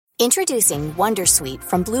Introducing Wondersuite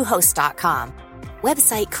from Bluehost.com.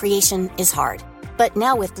 Website creation is hard, but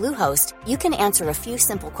now with Bluehost, you can answer a few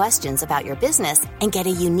simple questions about your business and get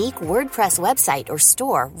a unique WordPress website or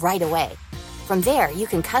store right away. From there, you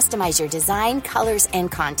can customize your design, colors,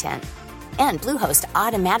 and content. And Bluehost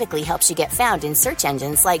automatically helps you get found in search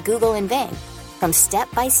engines like Google and Bing. From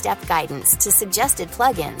step-by-step guidance to suggested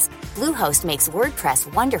plugins, Bluehost makes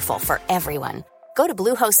WordPress wonderful for everyone. Go to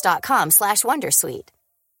bluehost.com/wondersuite.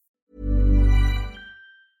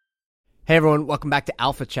 Hey everyone, welcome back to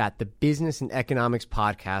Alpha Chat, the business and economics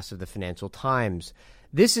podcast of the Financial Times.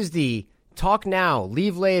 This is the talk now,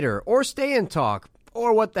 leave later, or stay and talk,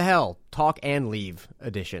 or what the hell, talk and leave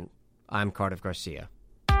edition. I'm Cardiff Garcia.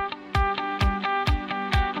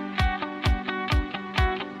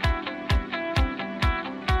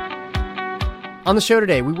 On the show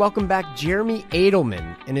today, we welcome back Jeremy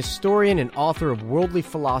Adelman, an historian and author of worldly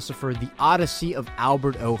philosopher The Odyssey of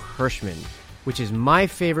Albert O. Hirschman, which is my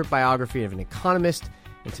favorite biography of an economist,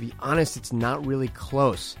 and to be honest, it's not really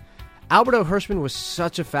close. Albert O. Hirschman was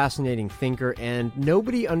such a fascinating thinker, and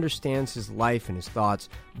nobody understands his life and his thoughts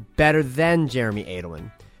better than Jeremy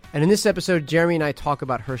Adelman. And in this episode, Jeremy and I talk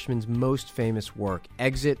about Hirschman's most famous work,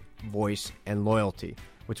 Exit, Voice, and Loyalty,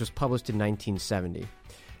 which was published in 1970.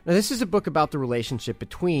 Now, this is a book about the relationship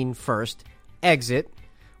between, first, exit,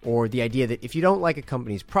 or the idea that if you don't like a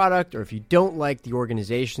company's product or if you don't like the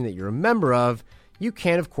organization that you're a member of, you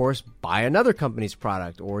can, of course, buy another company's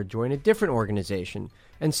product or join a different organization.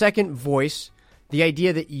 And second, voice, the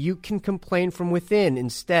idea that you can complain from within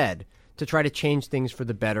instead to try to change things for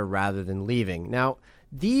the better rather than leaving. Now,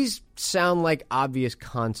 these sound like obvious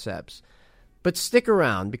concepts, but stick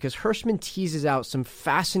around because Hirschman teases out some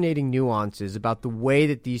fascinating nuances about the way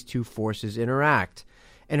that these two forces interact.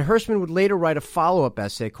 And Hirschman would later write a follow-up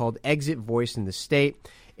essay called Exit, Voice, and the State,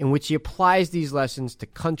 in which he applies these lessons to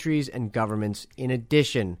countries and governments in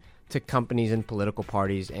addition to companies and political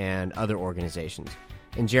parties and other organizations.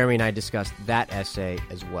 And Jeremy and I discussed that essay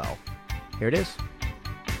as well. Here it is.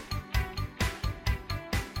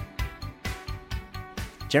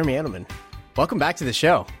 Jeremy Adelman, welcome back to the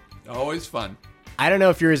show. Always fun. I don't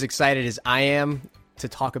know if you're as excited as I am to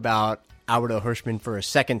talk about Albert O. Hirschman for a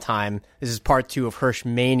second time. This is part 2 of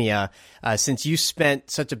Hirschmania. Since you spent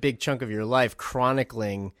such a big chunk of your life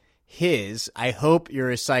chronicling his, I hope you're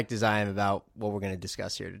as psyched as I am about what we're going to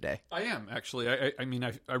discuss here today. I am, actually.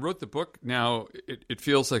 I wrote the book now. It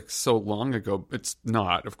feels like so long ago. It's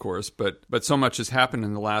not, of course, but so much has happened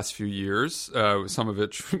in the last few years, some of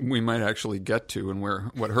it we might actually get to, and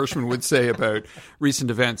what Hirschman would say about recent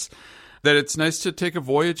events, that it's nice to take a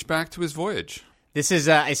voyage back to his voyage. This is,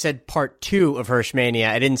 I said part 2 of Hirschmania.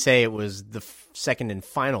 I didn't say it was the second and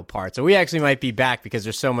final part. So we actually might be back because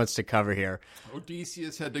there's so much to cover here.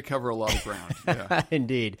 Odysseus had to cover a lot of ground. Yeah.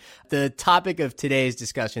 Indeed. The topic of today's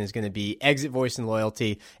discussion is going to be Exit, Voice, and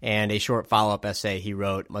Loyalty, and a short follow-up essay he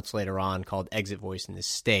wrote much later on called Exit, Voice, and the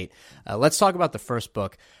State. Let's talk about the first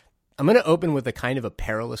book. I'm going to open with a kind of a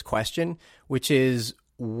perilous question, which is,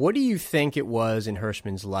 what do you think it was in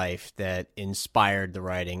Hirschman's life that inspired the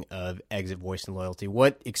writing of Exit, Voice, and Loyalty?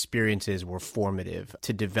 What experiences were formative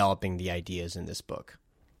to developing the ideas in this book?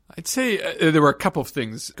 I'd say there were a couple of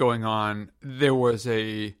things going on. There was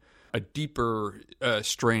a deeper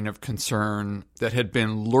strain of concern that had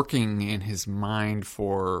been lurking in his mind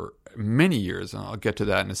for many years, and I'll get to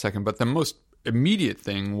that in a second. But the most immediate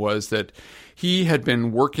thing was that he had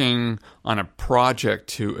been working on a project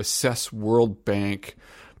to assess World Bank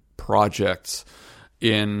projects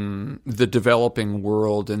in the developing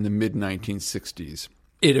world in the mid-1960s.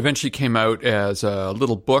 It eventually came out as a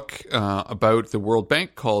little book about the World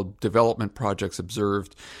Bank called Development Projects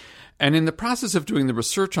Observed. And in the process of doing the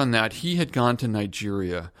research on that, he had gone to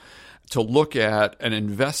Nigeria to look at an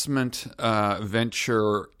investment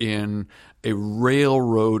venture in a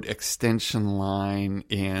railroad extension line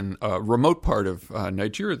in a remote part of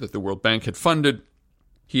Nigeria that the World Bank had funded.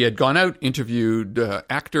 He had gone out, interviewed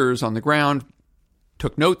actors on the ground,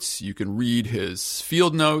 took notes. You can read his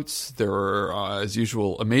field notes. They're, as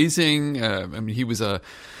usual, amazing. He was an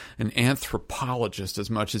anthropologist as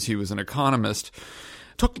much as he was an economist.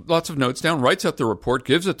 Took lots of notes down, writes out the report,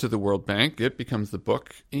 gives it to the World Bank. It becomes the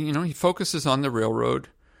book. He focuses on the railroad.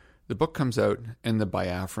 The book comes out, and the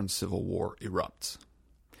Biafran Civil War erupts.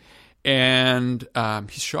 And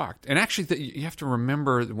he's shocked. And actually, you have to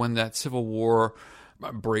remember when that Civil War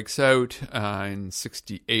breaks out in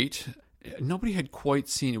 1968, nobody had quite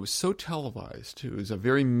seen. It was so televised, too. It was a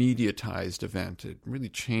very mediatized event. It really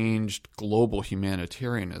changed global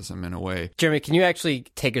humanitarianism in a way. Jeremy, can you actually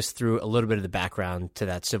take us through a little bit of the background to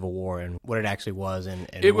that Civil War and what it actually was? And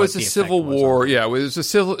it was a civil war. Yeah, it was a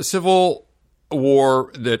civil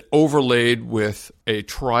war that overlaid with a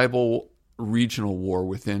tribal regional war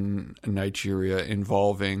within Nigeria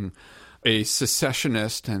involving a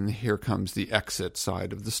secessionist, and here comes the exit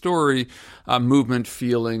side of the story, movement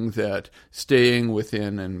feeling that staying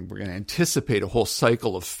within, and we're going to anticipate a whole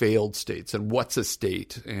cycle of failed states and what's a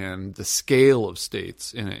state and the scale of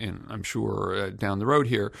states, in I'm sure, down the road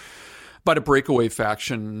here. But a breakaway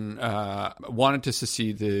faction wanted to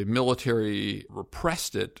secede. The military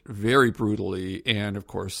repressed it very brutally, and of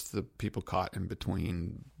course the people caught in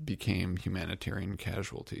between became humanitarian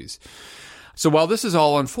casualties. So while this is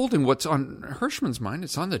all unfolding, what's on Hirschman's mind,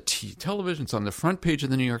 it's on the television, it's on the front page of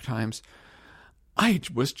the New York Times. I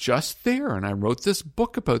was just there, and I wrote this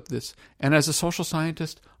book about this. And as a social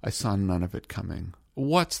scientist, I saw none of it coming.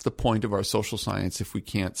 What's the point of our social science if we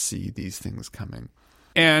can't see these things coming?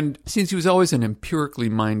 And since he was always an empirically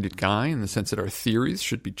minded guy in the sense that our theories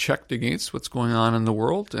should be checked against what's going on in the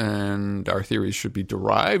world and our theories should be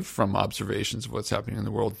derived from observations of what's happening in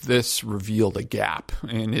the world, this revealed a gap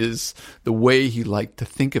in the way he liked to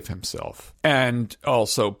think of himself, and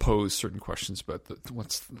also posed certain questions about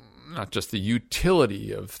what's not just the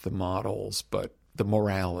utility of the models, but the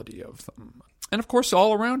morality of them. And of course,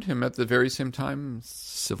 all around him at the very same time,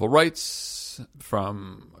 civil rights,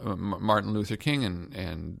 from Martin Luther King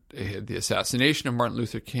and the assassination of Martin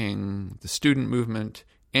Luther King, the student movement,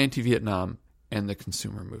 anti-Vietnam, and the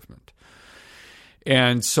consumer movement.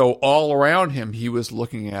 And so all around him, he was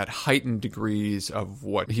looking at heightened degrees of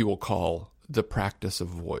what he will call the practice of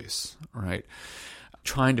voice, right?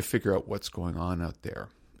 Trying to figure out what's going on out there.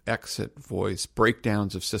 Exit, voice,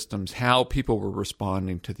 breakdowns of systems, how people were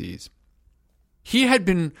responding to these. He had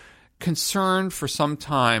been concerned for some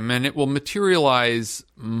time, and it will materialize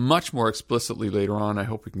much more explicitly later on. I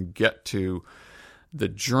hope we can get to the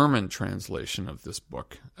German translation of this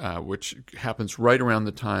book, which happens right around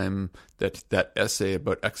the time that essay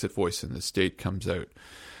about exit voice in the state comes out.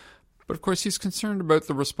 But of course, he's concerned about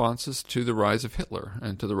the responses to the rise of Hitler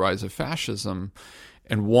and to the rise of fascism,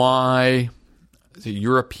 and why the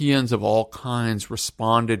Europeans of all kinds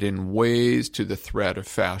responded in ways to the threat of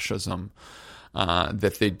fascism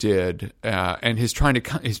that they did, and he's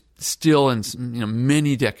still,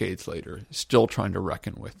 many decades later, still trying to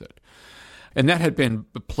reckon with it. And that had been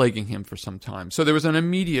plaguing him for some time. So there was an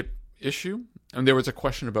immediate issue, and there was a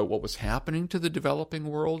question about what was happening to the developing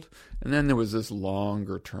world, and then there was this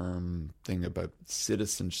longer-term thing about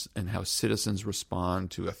citizens and how citizens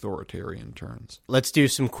respond to authoritarian turns. Let's do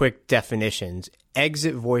some quick definitions.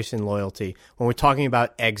 Exit, voice, and loyalty. When we're talking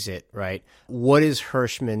about exit, right, what is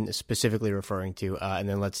Hirschman specifically referring to? And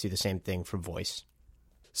then let's do the same thing for voice.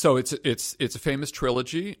 So it's a famous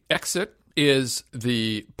trilogy. Exit is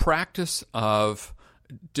the practice of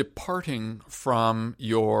departing from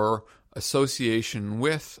your association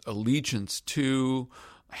with, allegiance to,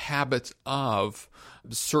 habits of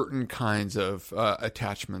certain kinds of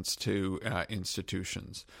attachments to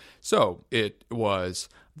institutions. So it was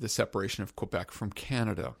the separation of Quebec from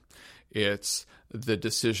Canada. It's the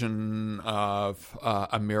decision of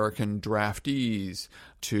American draftees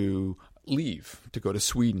to leave, to go to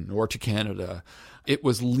Sweden or to Canada. It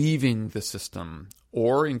was leaving the system.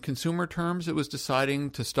 Or in consumer terms, it was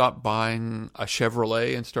deciding to stop buying a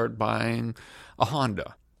Chevrolet and start buying a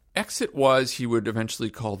Honda. Exit was, he would eventually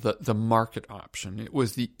call the market option. It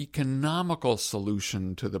was the economical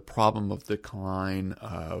solution to the problem of decline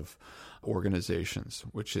of organizations,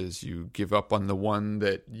 which is you give up on the one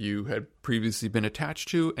that you had previously been attached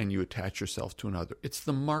to and you attach yourself to another. It's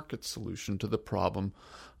the market solution to the problem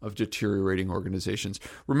of deteriorating organizations.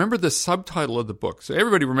 Remember the subtitle of the book. So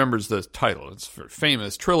everybody remembers the title. It's a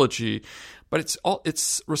famous trilogy, but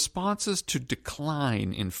it's responses to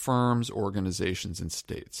decline in firms, organizations, and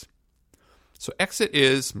states. So exit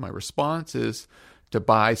is, my response is to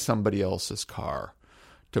buy somebody else's car,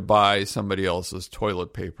 to buy somebody else's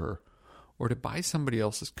toilet paper, or to buy somebody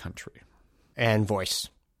else's country. And voice.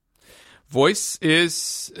 Voice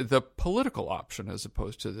is the political option as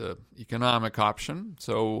opposed to the economic option.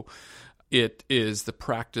 So it is the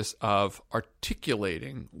practice of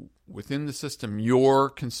articulating within the system your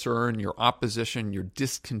concern, your opposition, your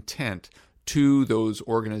discontent to those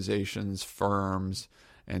organizations, firms,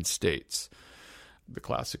 and states. The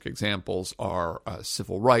classic examples are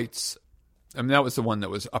civil rights. I mean, that was the one that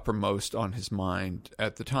was uppermost on his mind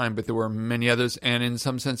at the time, but there were many others. And in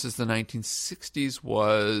some senses, the 1960s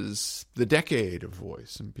was the decade of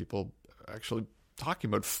voice, and people actually talking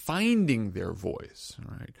about finding their voice,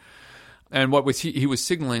 right? And what he was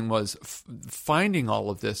signaling was finding all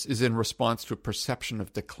of this is in response to a perception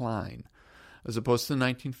of decline, as opposed to the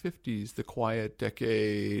 1950s, the quiet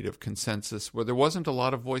decade of consensus, where there wasn't a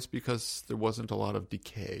lot of voice because there wasn't a lot of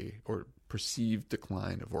decay or perceived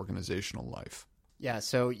decline of organizational life. Yeah,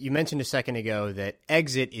 so you mentioned a second ago that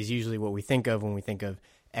exit is usually what we think of when we think of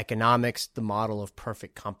economics, the model of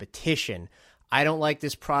perfect competition. I don't like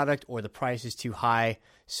this product or the price is too high,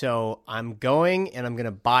 so I'm going and I'm going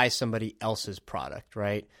to buy somebody else's product,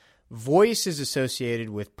 right? Voice is associated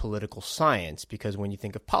with political science because when you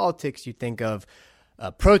think of politics, you think of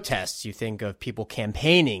protests, you think of people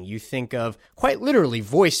campaigning, you think of quite literally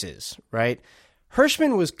voices, right?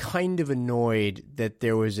 Hirschman was kind of annoyed that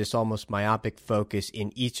there was this almost myopic focus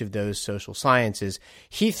in each of those social sciences.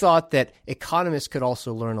 He thought that economists could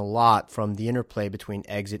also learn a lot from the interplay between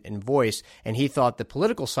exit and voice, and he thought that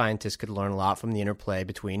political scientists could learn a lot from the interplay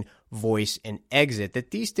between voice and exit,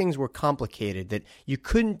 that these things were complicated, that you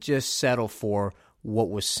couldn't just settle for what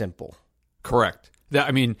was simple. Correct.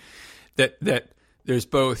 That there's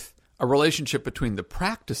both a relationship between the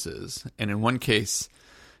practices, and in one case,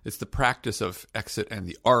 it's the practice of exit and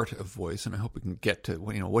the art of voice, and I hope we can get to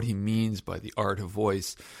what he means by the art of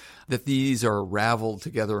voice, that these are raveled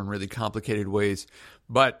together in really complicated ways.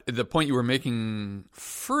 But the point you were making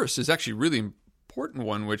first is actually a really important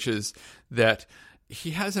one, which is that he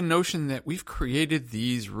has a notion that we've created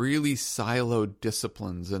these really siloed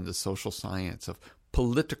disciplines in the social science of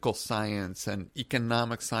political science and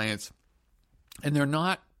economic science, and they're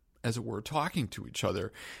not, as it were, talking to each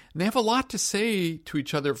other. And they have a lot to say to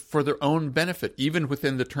each other for their own benefit, even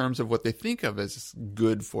within the terms of what they think of as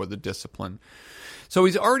good for the discipline. So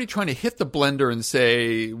he's already trying to hit the blender and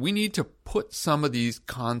say, we need to put some of these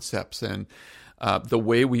concepts and the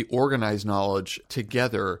way we organize knowledge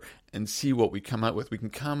together and see what we come out with. We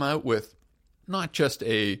can come out with not just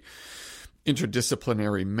a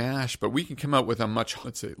interdisciplinary mash, but we can come out with a much,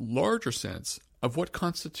 let's say, larger sense of what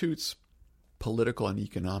constitutes political and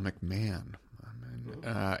economic man,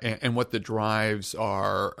 and what the drives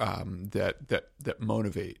are that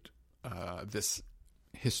motivate this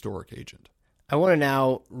historic agent. I want to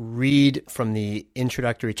now read from the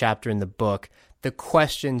introductory chapter in the book the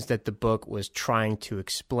questions that the book was trying to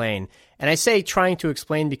explain. And I say trying to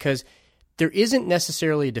explain because there isn't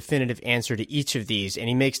necessarily a definitive answer to each of these, and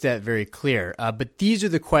he makes that very clear. But these are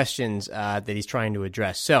the questions that he's trying to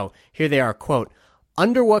address. So here they are, quote,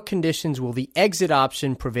 under what conditions will the exit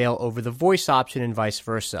option prevail over the voice option and vice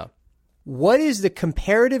versa? What is the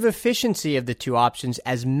comparative efficiency of the two options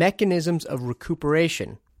as mechanisms of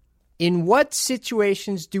recuperation? In what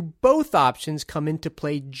situations do both options come into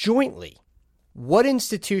play jointly? What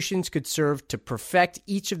institutions could serve to perfect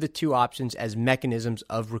each of the two options as mechanisms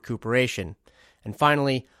of recuperation? And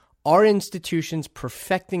finally, are institutions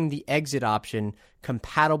perfecting the exit option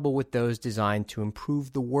compatible with those designed to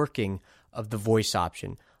improve the working of the voice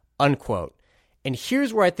option, unquote. And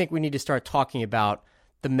here's where I think we need to start talking about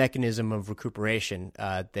the mechanism of recuperation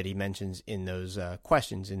that he mentions in those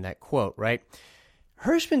questions in that quote, right?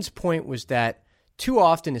 Hirschman's point was that too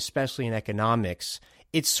often, especially in economics,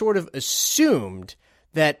 it's sort of assumed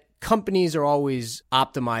that companies are always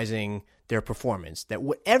optimizing their performance, that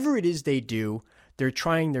whatever it is they do, they're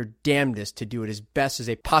trying their damnedest to do it as best as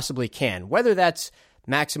they possibly can, whether that's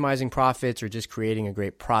maximizing profits or just creating a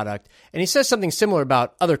great product. And he says something similar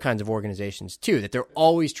about other kinds of organizations too, that they're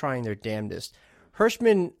always trying their damnedest.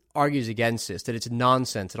 Hirschman argues against this, that it's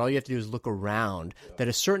nonsense, that all you have to do is look around, that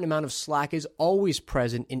a certain amount of slack is always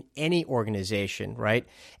present in any organization, right?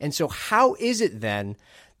 And so how is it then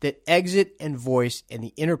that exit and voice and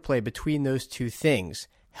the interplay between those two things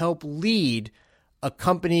help lead a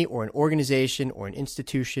company or an organization or an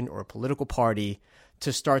institution or a political party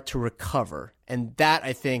to start to recover? And that,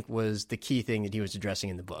 I think, was the key thing that he was addressing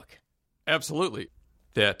in the book. Absolutely.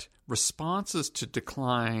 That responses to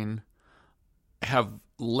decline have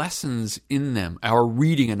lessons in them. Our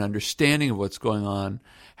reading and understanding of what's going on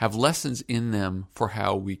have lessons in them for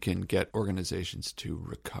how we can get organizations to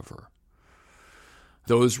recover.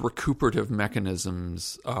 Those recuperative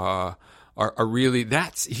mechanisms are really,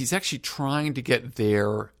 he's actually trying to get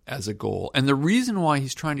there as a goal. And the reason why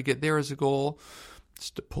he's trying to get there as a goal,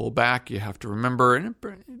 just to pull back, you have to remember, and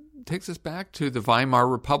it takes us back to the Weimar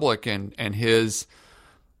Republic and his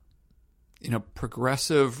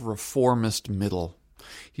progressive reformist middle.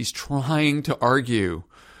 He's trying to argue.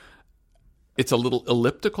 It's a little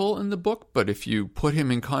elliptical in the book, but if you put him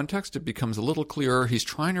in context, it becomes a little clearer. He's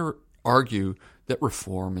trying to argue that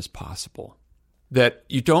reform is possible, that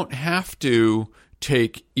you don't have to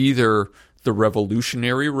take either the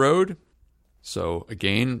revolutionary road So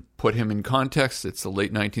again, put him in context. It's the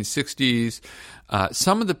late 1960s.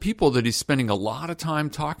 Some of the people that he's spending a lot of time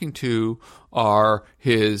talking to are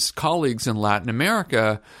his colleagues in Latin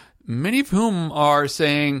America, many of whom are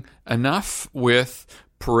saying enough with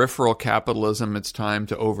peripheral capitalism. It's time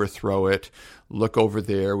to overthrow it. Look over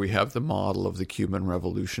there. We have the model of the Cuban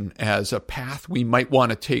Revolution as a path we might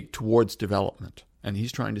want to take towards development. And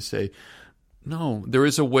he's trying to say, no, there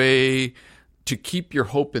is a way to keep your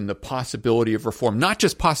hope in the possibility of reform, not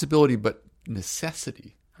just possibility, but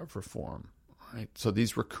necessity of reform. Right? So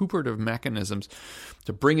these recuperative mechanisms,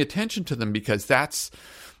 to bring attention to them, because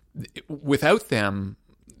without them,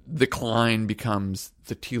 decline becomes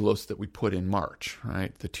the telos that we put in March,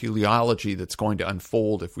 right? The teleology that's going to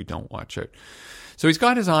unfold if we don't watch it. So he's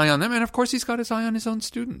got his eye on them, and of course he's got his eye on his own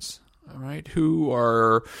students, all right, who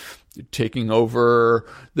are taking over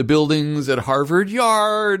the buildings at Harvard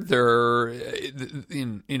Yard.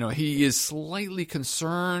 He is slightly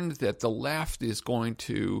concerned that the left is going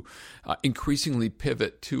to increasingly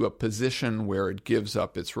pivot to a position where it gives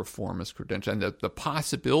up its reformist credential, and that the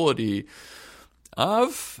possibility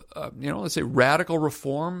of, let's say radical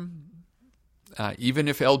reform, even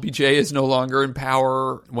if LBJ is no longer in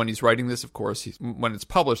power. When he's writing this, of course, when it's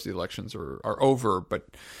published, the elections are over, but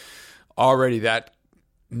already that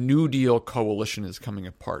New Deal coalition is coming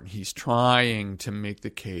apart. He's trying to make the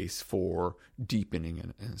case for deepening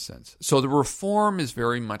in a sense. So the reform is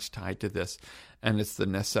very much tied to this, and it's the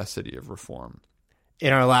necessity of reform.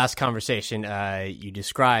 In our last conversation, you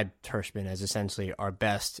described Hirschman as essentially our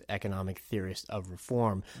best economic theorist of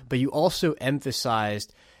reform, but you also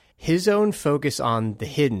emphasized his own focus on the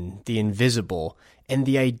hidden, the invisible, and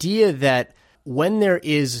the idea that when there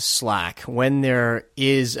is slack, when there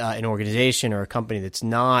is an organization or a company that's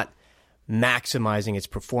not maximizing its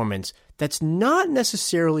performance, that's not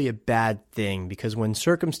necessarily a bad thing, because when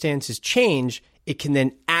circumstances change, it can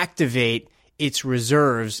then activate its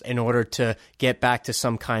reserves in order to get back to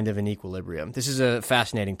some kind of an equilibrium. This is a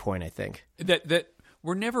fascinating point, I think. That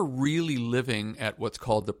we're never really living at what's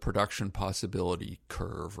called the production possibility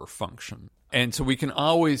curve or function. And so we can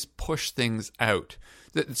always push things out.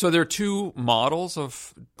 So there are two models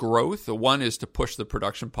of growth. The one is to push the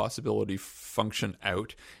production possibility function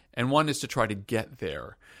out, and one is to try to get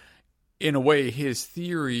there. In a way, his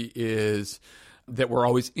theory is that we're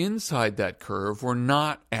always inside that curve. We're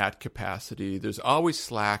not at capacity. There's always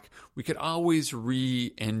slack. We could always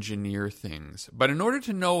re-engineer things. But in order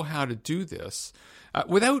to know how to do this,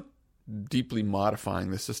 without deeply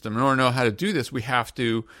modifying the system, in order to know how to do this, we have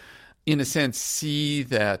to, in a sense, see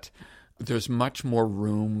that there's much more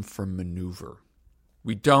room for maneuver.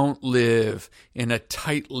 We don't live in a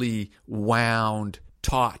tightly wound,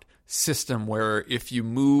 taut system where if you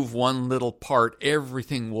move one little part,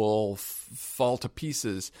 everything will fall to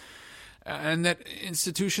pieces. And that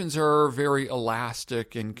institutions are very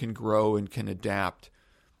elastic and can grow and can adapt.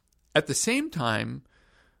 At the same time,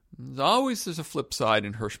 there's a flip side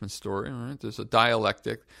in Hirschman's story. Right? There's a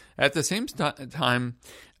dialectic. At the same time,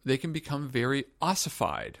 they can become very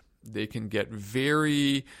ossified. They can get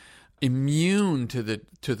very immune to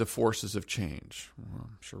the forces of change. Well,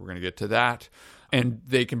 I'm sure we're going to get to that. And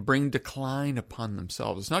they can bring decline upon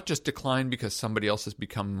themselves. It's not just decline because somebody else has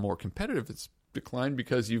become more competitive. It's decline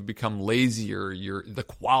because you've become lazier. The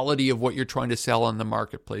quality of what you're trying to sell on the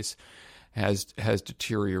marketplace has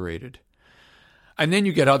deteriorated. And then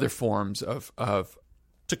you get other forms of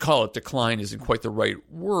to call it decline isn't quite the right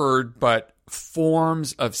word, but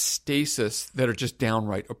forms of stasis that are just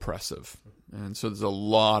downright oppressive. And so there's a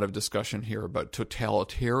lot of discussion here about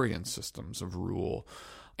totalitarian systems of rule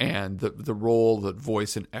and the role that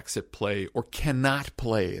voice and exit play or cannot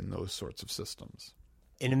play in those sorts of systems.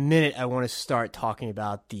 In a minute, I want to start talking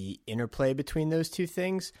about the interplay between those two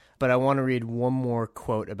things, but I want to read one more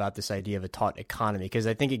quote about this idea of a taut economy, because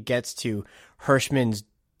I think it gets to Hirschman's,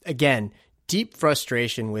 again, deep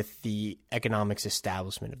frustration with the economics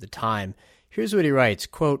establishment of the time. Here's what he writes,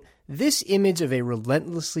 quote, "This image of a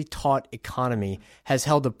relentlessly taut economy has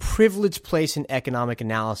held a privileged place in economic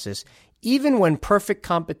analysis, even when perfect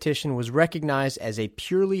competition was recognized as a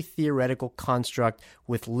purely theoretical construct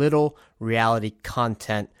with little reality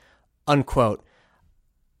content," unquote.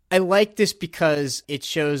 I like this because it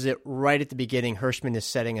shows that right at the beginning, Hirschman is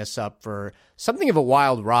setting us up for something of a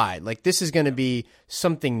wild ride. Like, this is going to be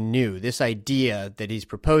something new. This idea that he's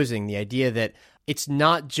proposing, the idea that it's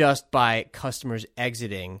not just by customers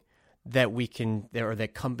exiting that we can, or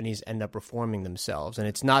that companies end up reforming themselves. And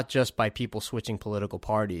it's not just by people switching political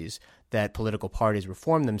parties that political parties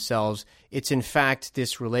reform themselves. It's in fact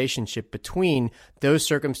this relationship between those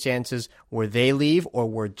circumstances where they leave or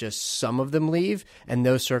where just some of them leave, and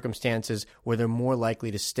those circumstances where they're more likely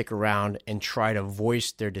to stick around and try to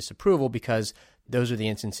voice their disapproval, because those are the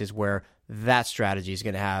instances where that strategy is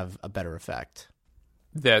going to have a better effect.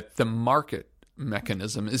 That the market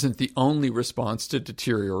mechanism isn't the only response to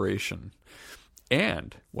deterioration.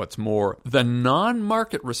 And what's more, the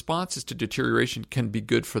non-market responses to deterioration can be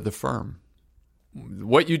good for the firm.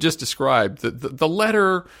 What you just described, the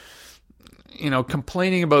letter,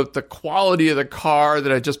 complaining about the quality of the car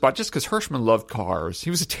that I just bought, just because Hirschman loved cars. He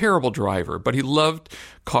was a terrible driver, but he loved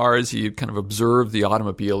cars. He kind of observed the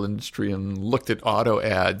automobile industry and looked at auto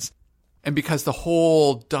ads. And because the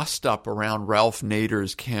whole dust-up around Ralph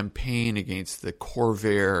Nader's campaign against the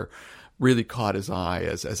Corvair really caught his eye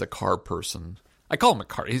as a car person. I call him a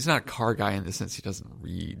car. He's not a car guy in the sense he doesn't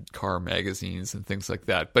read car magazines and things like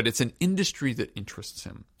that. But it's an industry that interests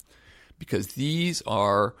him because these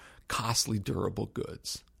are costly, durable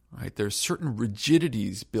goods. Right? There's certain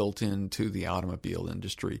rigidities built into the automobile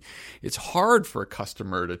industry. It's hard for a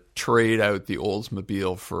customer to trade out the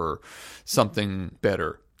Oldsmobile for something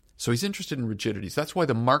better. So he's interested in rigidities. That's why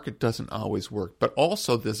the market doesn't always work. But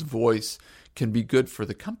also this voice can be good for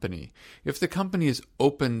the company. If the company is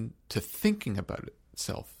open to thinking about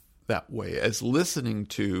itself that way, as listening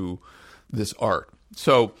to this art.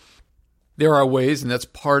 So there are ways, and that's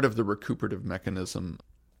part of the recuperative mechanism.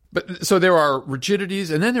 But so there are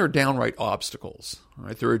rigidities, and then there are downright obstacles.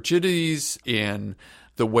 Right? There are rigidities in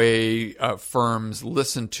the way firms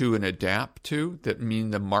listen to and adapt to that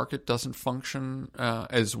mean the market doesn't function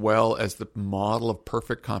as well as the model of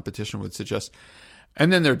perfect competition would suggest.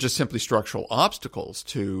 And then there are just simply structural obstacles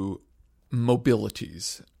to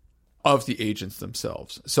mobilities of the agents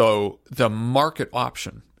themselves. So the market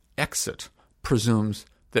option, exit, presumes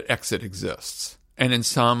that exit exists. And in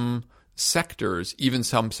some sectors, even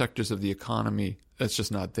some sectors of the economy, that's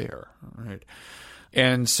just not there, right?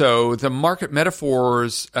 And so the market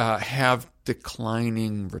metaphors have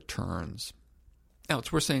declining returns. Now,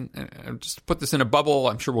 it's worth saying, just to put this in a bubble,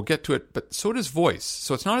 I'm sure we'll get to it, but so does voice.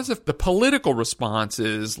 So it's not as if the political response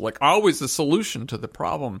is like always the solution to the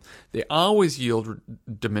problem. They always yield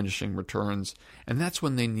diminishing returns, and that's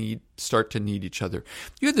when they start to need each other.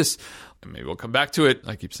 You have this, maybe we'll come back to it,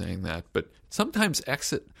 I keep saying that, but sometimes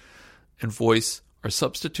exit and voice are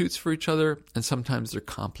substitutes for each other, and sometimes they're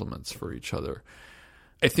complements for each other.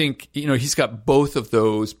 I think, he's got both of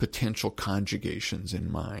those potential conjugations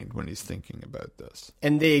in mind when he's thinking about this.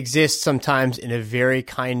 And they exist sometimes in a very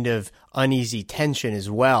kind of uneasy tension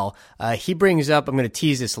as well. He brings up, I'm going to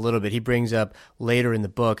tease this a little bit, he brings up later in the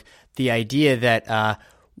book the idea that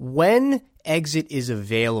when exit is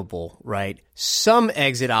available, right, some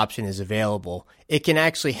exit option is available, it can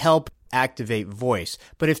actually help activate voice.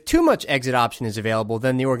 But if too much exit option is available,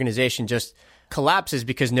 then the organization just collapses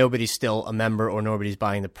because nobody's still a member or nobody's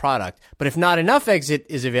buying the product. But if not enough exit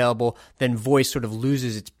is available, then voice sort of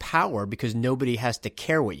loses its power because nobody has to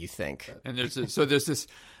care what you think. And there's this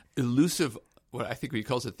elusive, what I think he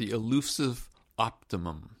calls it, the elusive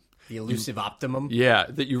optimum. The elusive optimum? Yeah,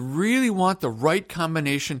 that you really want the right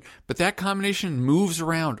combination, but that combination moves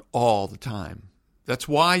around all the time. That's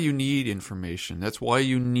why you need information. That's why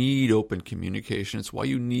you need open communication. It's why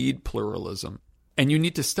you need pluralism. And you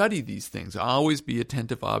need to study these things. Always be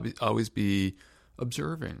attentive, always be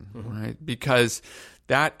observing, right? Because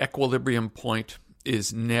that equilibrium point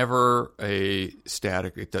is never a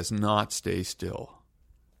static. It does not stay still.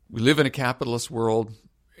 We live in a capitalist world.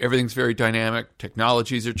 Everything's very dynamic.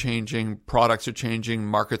 Technologies are changing. Products are changing.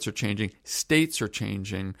 Markets are changing. States are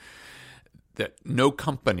changing. That no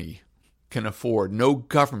company can afford, no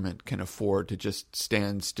government can afford to just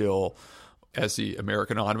stand still, as the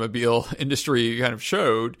American automobile industry kind of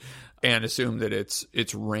showed, and assume that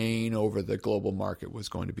its reign over the global market was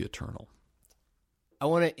going to be eternal. I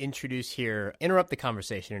want to interrupt the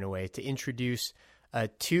conversation in a way, to introduce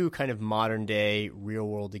two kind of modern-day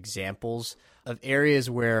real-world examples of areas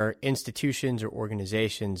where institutions or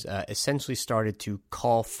organizations essentially started to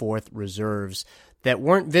call forth reserves that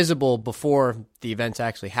weren't visible before the events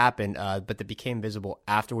actually happened, but that became visible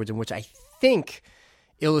afterwards, and which I think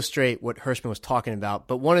illustrate what Hirschman was talking about.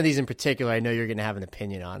 But one of these in particular, I know you're going to have an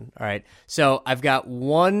opinion on. All right. So I've got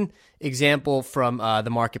one example from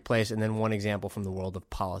the marketplace and then one example from the world of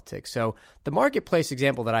politics. So the marketplace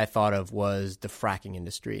example that I thought of was the fracking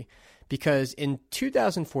industry, because in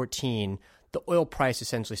 2014, the oil price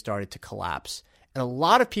essentially started to collapse. And a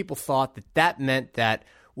lot of people thought that meant that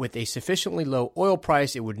with a sufficiently low oil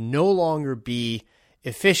price, it would no longer be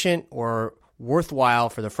efficient or worthwhile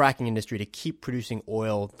for the fracking industry to keep producing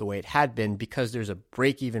oil the way it had been because there's a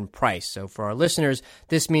break-even price. So for our listeners,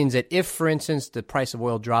 this means that if, for instance, the price of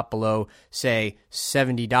oil dropped below, say,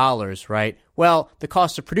 $70, right? Well, the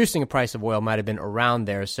cost of producing a price of oil might have been around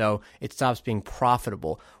there, so it stops being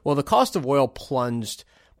profitable. Well, the cost of oil plunged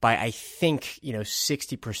by, I think,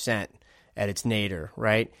 60% at its nadir,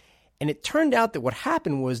 right? And it turned out that what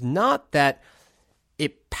happened was not that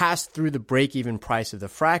it passed through the break-even price of the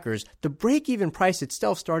frackers. The break-even price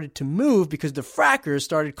itself started to move because the frackers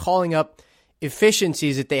started calling up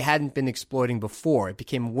efficiencies that they hadn't been exploiting before. It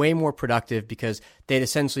became way more productive because they'd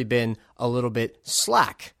essentially been a little bit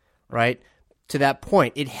slack, right? To that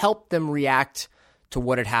point, it helped them react to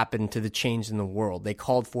what had happened to the change in the world. They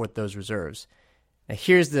called forth those reserves. Now,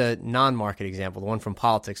 here's the non-market example, the one from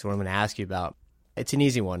politics, the one I'm going to ask you about. It's an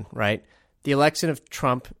easy one, right? The election of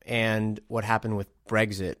Trump and what happened with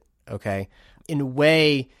Brexit, okay? In a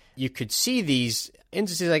way, you could see these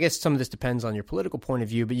instances, I guess some of this depends on your political point of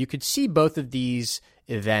view, but you could see both of these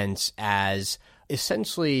events as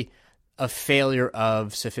essentially a failure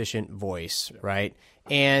of sufficient voice, right?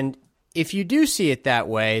 And if you do see it that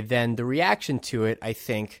way, then the reaction to it, I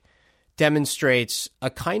think, demonstrates a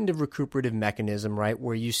kind of recuperative mechanism, right?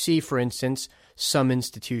 Where you see, for instance, some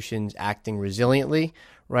institutions acting resiliently,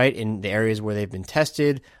 right, in the areas where they've been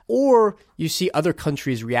tested, or you see other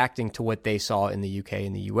countries reacting to what they saw in the UK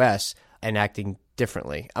and the US and acting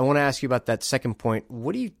differently. I want to ask you about that second point.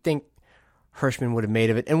 What do you think Hirschman would have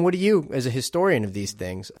made of it? And what do you, as a historian of these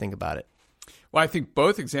things, think about it? Well, I think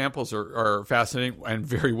both examples are fascinating and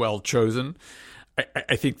very well chosen.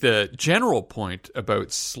 I think the general point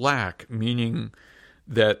about slack, meaning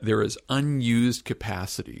that there is unused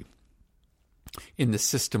capacity in the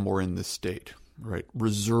system or in the state, right?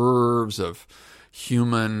 Reserves of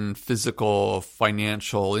human, physical,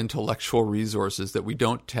 financial, intellectual resources that we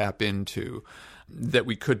don't tap into, that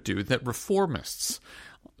we could do, that reformists,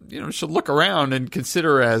 should look around and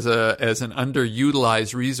consider as an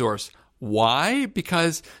underutilized resource. Why?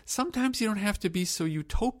 Because sometimes you don't have to be so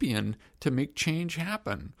utopian to make change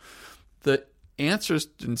happen. The answers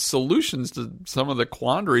and solutions to some of the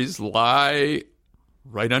quandaries lie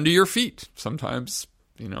right under your feet. Sometimes,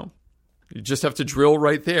 you just have to drill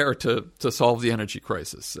right there to solve the energy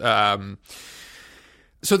crisis.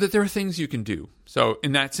 So that there are things you can do. So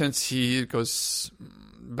in that sense, he goes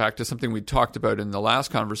back to something we talked about in the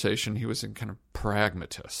last conversation. He was a kind of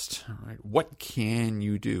pragmatist, right? What can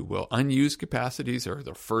you do? Well, unused capacities are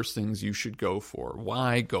the first things you should go for.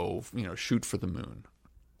 Why go, shoot for the moon?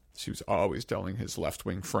 He was always telling his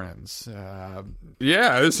left-wing friends,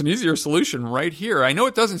 it's an easier solution right here. I know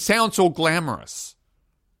it doesn't sound so glamorous,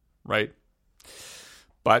 right?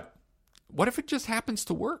 But what if it just happens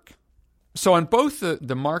to work? So on both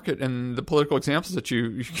the market and the political examples that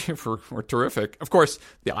you give were terrific. Of course,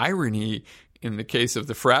 the irony in the case of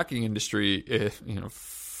the fracking industry,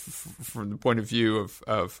 from the point of view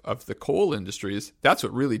of the coal industries, that's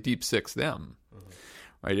what really deep sicks them,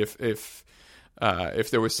 right? If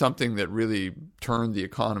there was something that really turned the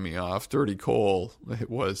economy off, dirty coal, it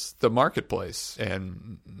was the marketplace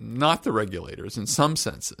and not the regulators in some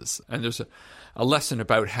senses. And there's a lesson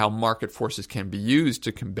about how market forces can be used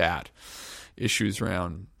to combat issues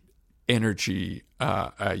around energy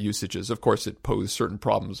usages. Of course, it posed certain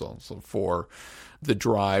problems also for the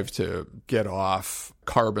drive to get off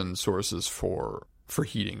carbon sources for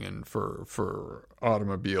heating and for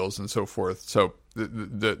automobiles and so forth. So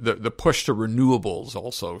the push to renewables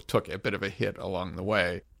also took a bit of a hit along the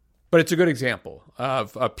way. But it's a good example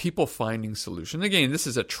of people finding solutions. Again, this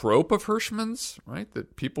is a trope of Hirschman's, right?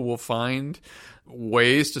 That people will find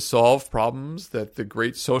ways to solve problems that the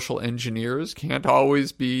great social engineers can't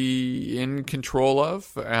always be in control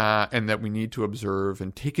of, and that we need to observe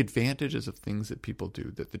and take advantages of things that people do,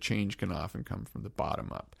 that the change can often come from the bottom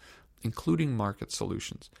up, including market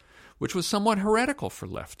solutions, which was somewhat heretical for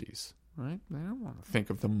lefties. Right? They don't want to think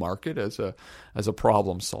of the market as a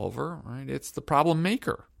problem solver, right? It's the problem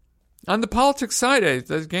maker. On the politics side,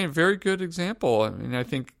 again, a very good example. I mean, I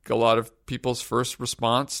think a lot of people's first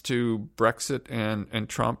response to Brexit and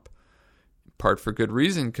Trump, in part for good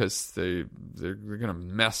reason, because they're going to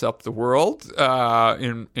mess up the world,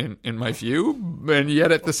 in my view. And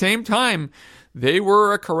yet at the same time, they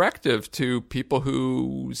were a corrective to people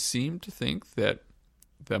who seemed to think that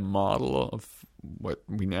the model of what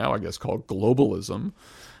we now, I guess, call globalism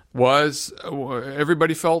was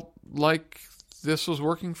everybody felt like this was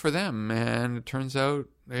working for them, and it turns out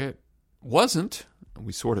it wasn't.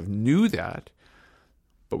 We sort of knew that,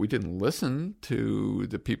 but we didn't listen to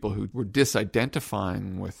the people who were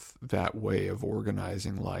disidentifying with that way of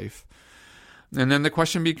organizing life. And then the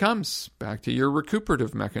question becomes, back to your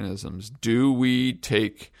recuperative mechanisms, do we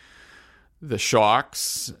take the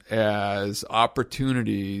shocks as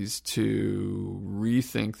opportunities to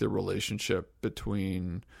rethink the relationship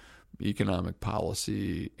between economic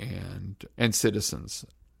policy and citizens?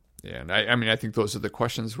 And I think those are the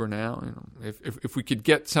questions we're now. If we could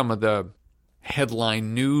get some of the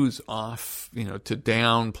headline news off, to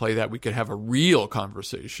downplay that, we could have a real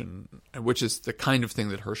conversation, which is the kind of thing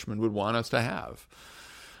that Hirschman would want us to have.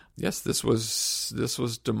 Yes, this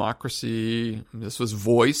was democracy. This was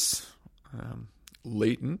voice,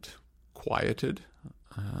 latent, quieted,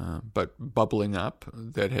 but bubbling up,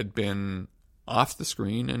 that had been off the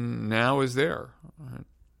screen and now is there.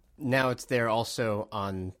 Now it's there also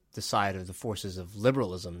on the side of the forces of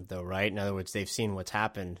liberalism, though, right? In other words, they've seen what's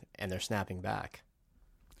happened and they're snapping back.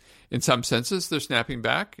 In some senses, they're snapping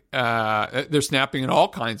back. They're snapping in all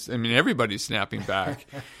kinds. Everybody's snapping back.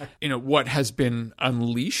 What has been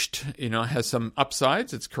unleashed, has some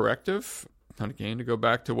upsides. It's corrective. And again, to go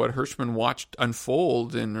back to what Hirschman watched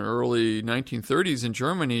unfold in early 1930s in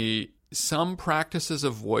Germany, some practices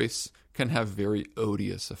of voice can have very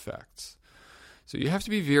odious effects. So you have to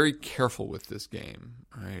be very careful with this game,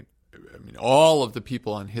 right? All of the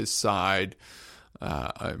people on his side,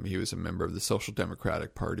 he was a member of the Social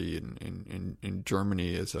Democratic Party in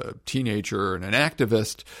Germany as a teenager and an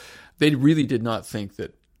activist. They really did not think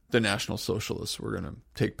that the National Socialists were going to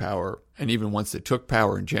take power. And even once they took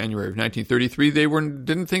power in January of 1933, they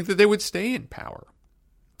didn't think that they would stay in power.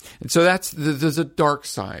 And so there's a dark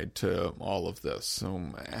side to all of this. So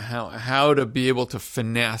how to be able to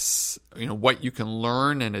finesse, what you can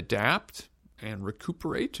learn and adapt and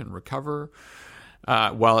recuperate and recover,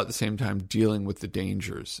 while at the same time dealing with the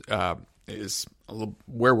dangers, is a little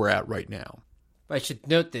where we're at right now. I should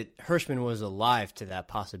note that Hirschman was alive to that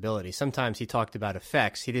possibility. Sometimes he talked about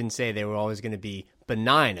effects. He didn't say they were always going to be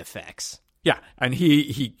benign effects. Yeah, and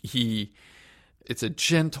he it's a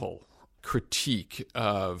gentle critique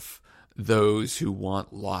of those who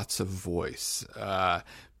want lots of voice.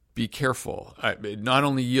 Be careful. It not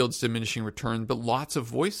only yields diminishing returns, but lots of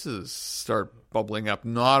voices start bubbling up,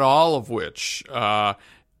 not all of which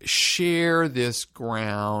share this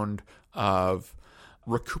ground of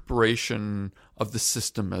recuperation of the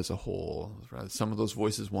system as a whole. Some of those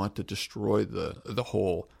voices want to destroy the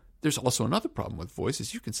whole. There's also another problem with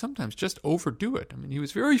voices. You can sometimes just overdo it. He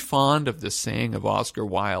was very fond of this saying of Oscar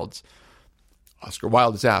Wilde's. Oscar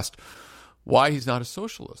Wilde is asked why he's not a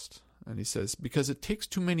socialist. And he says, because it takes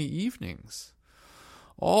too many evenings.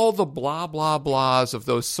 All the blah, blah, blahs of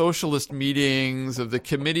those socialist meetings, of the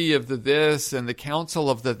committee of the this and the council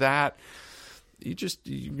of the that, you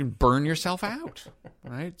can burn yourself out,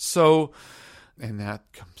 right? So, and that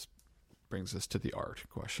brings us to the art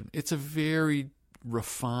question. It's a very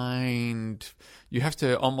refined, you have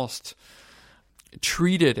to almost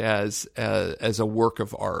treat it as a work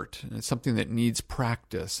of art. And it's something that needs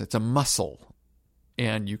practice. It's a muscle.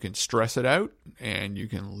 And you can stress it out and you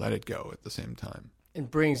can let it go at the same time. It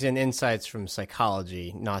brings in insights from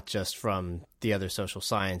psychology, not just from the other social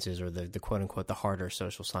sciences or the quote-unquote the harder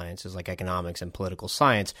social sciences like economics and political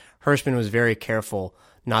science. Hirschman was very careful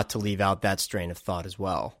not to leave out that strain of thought as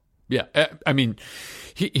well. Yeah.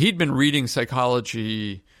 He'd been reading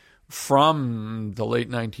psychology from the late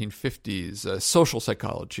 1950s, social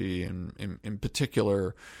psychology in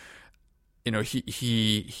particular.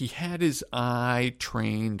 He had his eye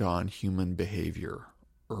trained on human behavior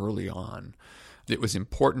early on. It was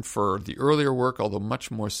important for the earlier work, although much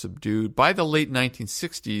more subdued. By the late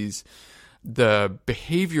 1960s, the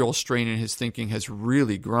behavioral strain in his thinking has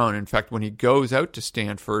really grown. In fact, when he goes out to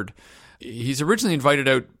Stanford, he's originally invited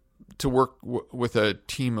out to work with a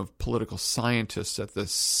team of political scientists at the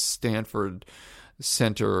Stanford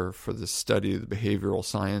Center for the Study of the Behavioral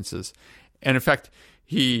Sciences. And in fact,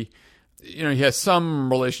 he has some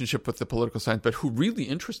relationship with the political science, but who really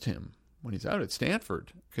interest him when he's out at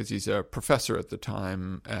Stanford, because he's a professor at the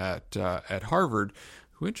time at Harvard,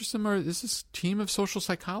 who interests him is this team of social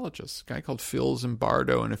psychologists, a guy called Phil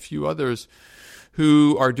Zimbardo and a few others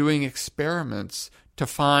who are doing experiments to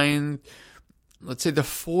find, let's say, the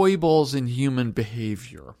foibles in human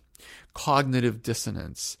behavior, cognitive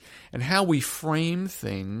dissonance, and how we frame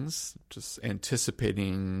things, just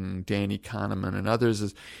anticipating Danny Kahneman and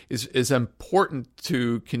others, is important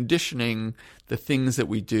to conditioning the things that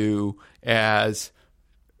we do as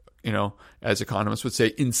economists would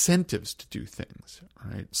say, incentives to do things,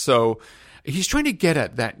 right? So he's trying to get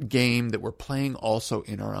at that game that we're playing also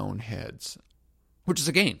in our own heads, which is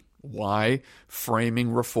a game. why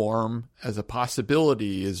framing reform as a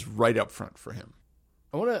possibility is right up front for him.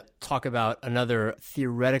 I want to talk about another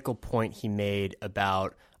theoretical point he made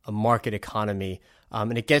about a market economy,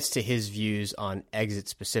 and it gets to his views on exit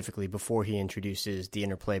specifically before he introduces the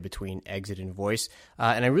interplay between exit and voice.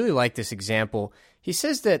 And I really like this example. He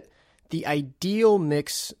says that the ideal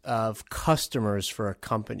mix of customers for a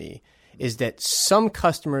company is that some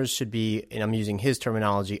customers should be, and I'm using his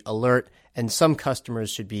terminology, alert, and some customers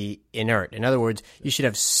should be inert. In other words, you should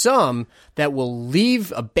have some that will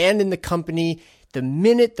abandon the company the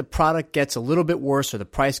minute the product gets a little bit worse or the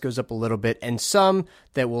price goes up a little bit, and some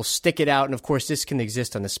that will stick it out. And of course, this can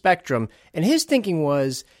exist on the spectrum. And his thinking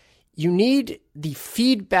was, you need the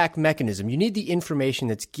feedback mechanism. You need the information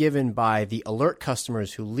that's given by the alert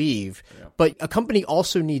customers who leave. Yeah. But a company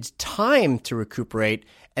also needs time to recuperate,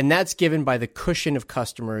 and that's given by the cushion of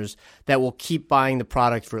customers that will keep buying the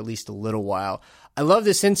product for at least a little while. I love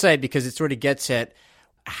this insight because it sort of gets at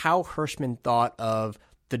how Hirschman thought of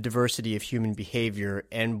the diversity of human behavior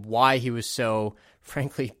and why he was so,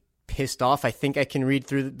 frankly, pissed off. I think I can read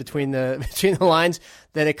through between the lines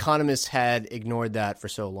that economists had ignored that for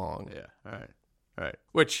so long. Yeah, all right.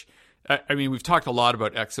 Which, I mean, we've talked a lot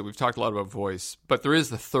about exit, we've talked a lot about voice, but there is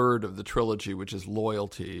the third of the trilogy, which is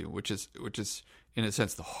loyalty, which is in a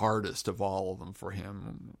sense the hardest of all of them for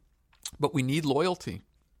him. But we need loyalty,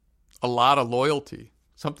 a lot of loyalty.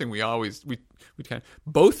 Something we kind of,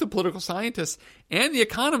 both the political scientists and the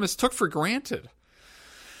economists took for granted.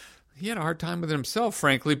 He had a hard time with it himself,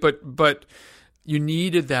 frankly, but you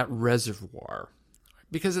needed that reservoir.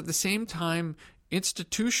 Because at the same time,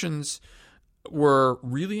 institutions were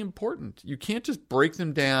really important. You can't just break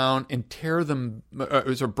them down and tear them,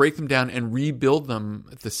 or break them down and rebuild them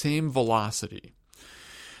at the same velocity.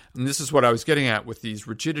 And this is what I was getting at with these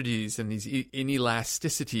rigidities and these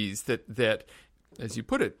inelasticities that, as you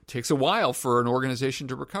put it, takes a while for an organization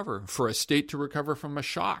to recover, for a state to recover from a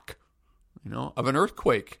shock, of an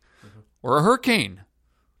earthquake or a hurricane.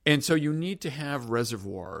 And so you need to have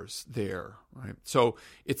reservoirs there, right? So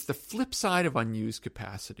it's the flip side of unused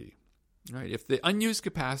capacity, right? If the unused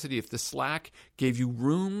capacity, if the slack gave you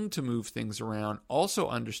room to move things around, also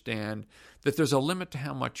understand that there's a limit to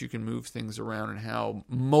how much you can move things around and how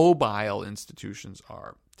mobile institutions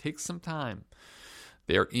are. It takes some time.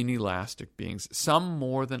 They are inelastic beings, some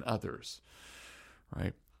more than others,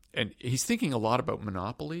 right? And he's thinking a lot about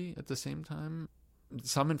monopoly at the same time.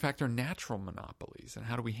 Some, in fact, are natural monopolies, and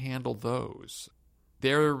how do we handle those?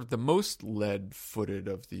 They're the most lead-footed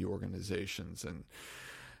of the organizations, and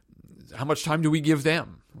how much time do we give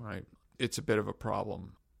them, right? It's a bit of a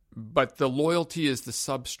problem. But the loyalty is the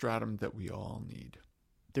substratum that we all need.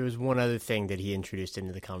 There was one other thing that he introduced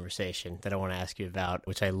into the conversation that I want to ask you about,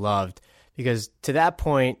 which I loved, because to that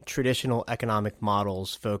point, traditional economic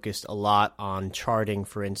models focused a lot on charting,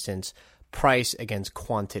 for instance, price against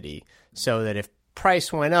quantity, so that if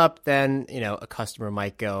price went up, then a customer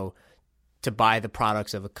might go to buy the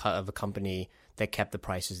products of a company that kept the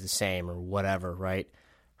prices the same or whatever, right?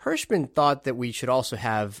 Hirschman thought that we should also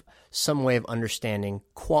have some way of understanding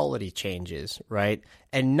quality changes, right?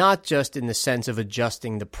 And not just in the sense of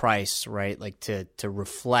adjusting the price, right? Like to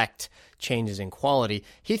reflect changes in quality.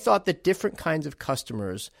 He thought that different kinds of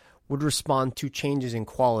customers would respond to changes in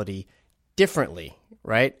quality differently,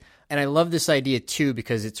 right? And I love this idea too,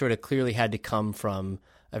 because it sort of clearly had to come from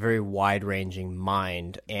a very wide-ranging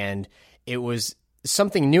mind. And it was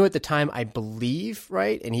something new at the time, I believe,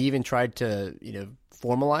 right? And he even tried to,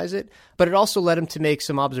 formalize it. But it also led him to make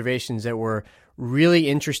some observations that were really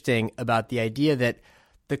interesting about the idea that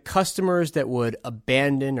the customers that would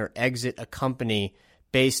abandon or exit a company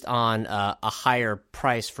based on a higher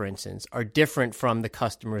price, for instance, are different from the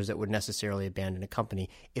customers that would necessarily abandon a company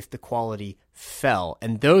if the quality fell.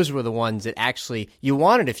 And those were the ones that actually you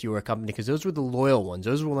wanted if you were a company, because those were the loyal ones.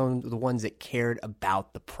 Those were the ones that cared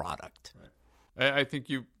about the product. Right. I think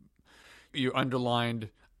you underlined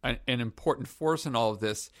an important force in all of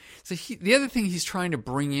this. So the other thing he's trying to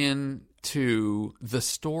bring in to the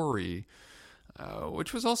story,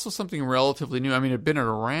 which was also something relatively new. I mean, it had been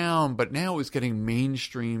around, but now it was getting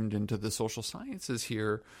mainstreamed into the social sciences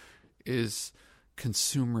here, is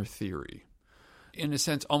consumer theory. In a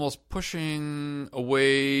sense, almost pushing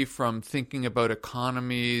away from thinking about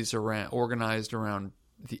economies organized around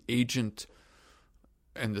the agent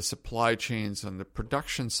and the supply chains on the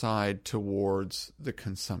production side towards the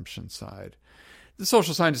consumption side. The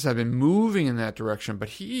social scientists have been moving in that direction, but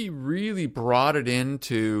he really brought it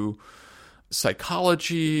into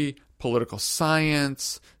psychology, political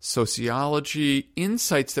science, sociology,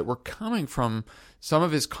 insights that were coming from some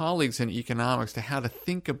of his colleagues in economics to how to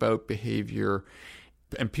think about behavior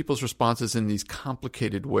and people's responses in these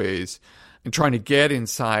complicated ways, and trying to get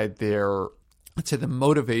inside their, let's say, the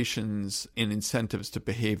motivations and incentives to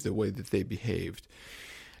behave the way that they behaved.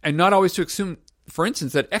 And not always to assume, for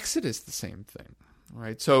instance, that exit is the same thing,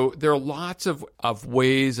 right? So there are lots of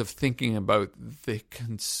ways of thinking about the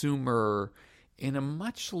consumer in a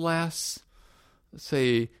much less, let's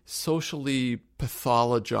say, socially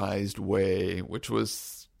pathologized way, which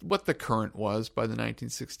was what the current was by the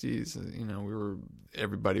 1960s. You know,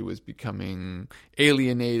 everybody was becoming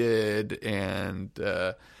alienated, and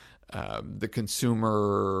the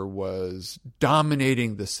consumer was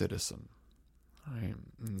dominating the citizen. Right?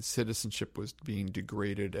 And citizenship was being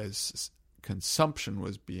degraded as consumption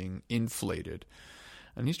was being inflated.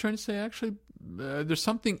 And he's trying to say, actually, there's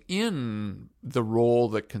something in the role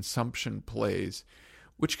that consumption plays,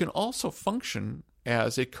 which can also function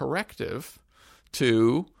as a corrective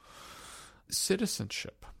to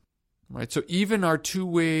citizenship. Right? So even our two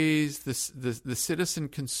ways, the citizen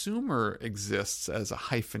consumer exists as a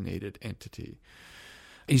hyphenated entity.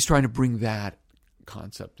 He's trying to bring that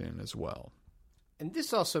concept in as well. And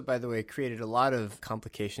this also, by the way, created a lot of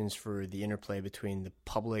complications for the interplay between the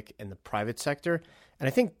public and the private sector. And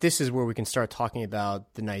I think this is where we can start talking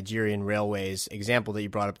about the Nigerian Railways example that you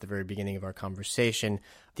brought up at the very beginning of our conversation,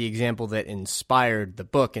 the example that inspired the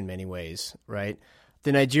book in many ways, right?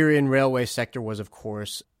 The Nigerian railway sector was, of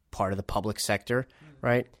course, part of the public sector,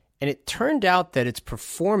 right? And it turned out that its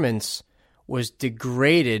performance was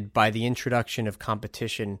degraded by the introduction of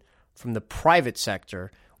competition from the private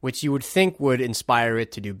sector, which you would think would inspire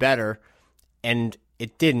it to do better, and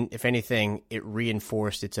it didn't. If anything, it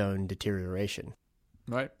reinforced its own deterioration.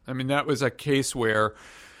 Right. I mean, that was a case where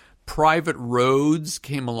private roads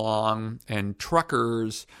came along and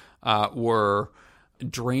truckers were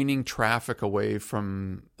draining traffic away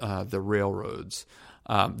from the railroads.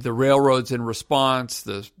 The railroads, in response,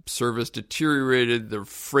 the service deteriorated, the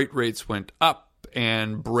freight rates went up,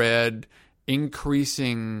 and bred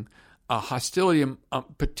increasing hostility,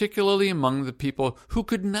 particularly among the people who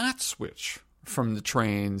could not switch from the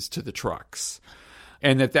trains to the trucks.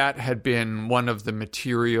 And that had been one of the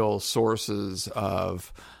material sources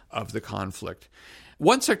of the conflict.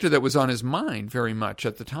 One sector that was on his mind very much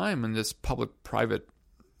at the time in this public-private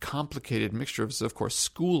complicated mixture was, of course,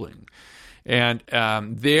 schooling. And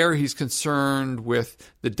there he's concerned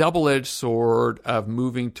with the double-edged sword of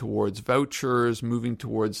moving towards vouchers, moving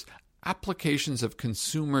towards applications of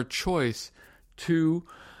consumer choice to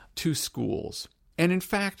schools. And in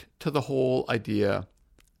fact, to the whole idea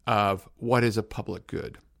of what is a public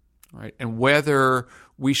good, right? And whether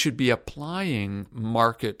we should be applying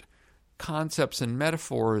market concepts and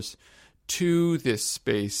metaphors to this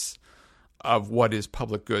space of what is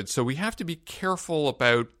public good. So we have to be careful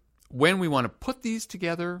about when we want to put these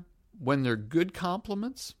together, when they're good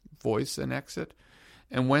complements, voice and exit,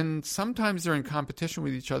 and when sometimes they're in competition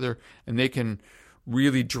with each other and they can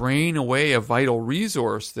really drain away a vital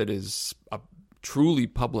resource that is a truly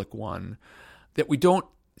public one that we don't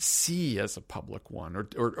see as a public one,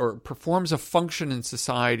 or performs a function in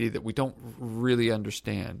society that we don't really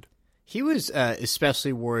understand. He was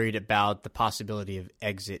especially worried about the possibility of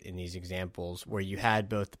exit in these examples where you had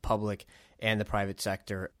both the public and the private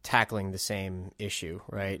sector tackling the same issue,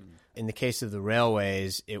 right? In the case of the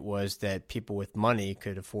railways, it was that people with money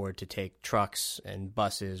could afford to take trucks and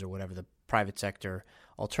buses or whatever the private sector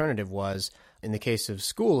alternative was. In the case of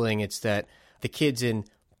schooling, it's that the kids in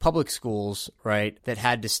public schools, right, that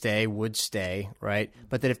had to stay would stay, right?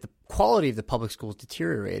 But that if the quality of the public schools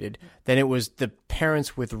deteriorated, then it was the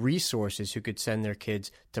parents with resources who could send their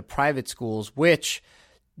kids to private schools, which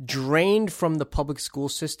drained from the public school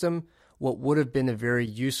system what would have been a very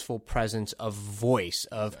useful presence of voice,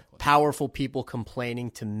 of powerful people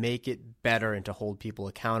complaining to make it better and to hold people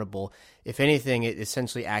accountable. If anything, it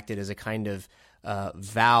essentially acted as a kind of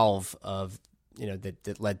valve of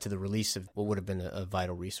that led to the release of what would have been a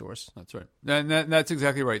vital resource. That's right. And that's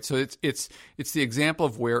exactly right. So it's the example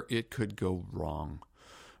of where it could go wrong,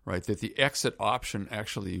 right? That the exit option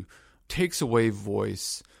actually takes away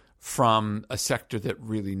voice from a sector that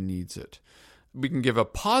really needs it. We can give a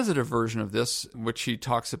positive version of this, which he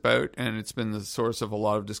talks about, and it's been the source of a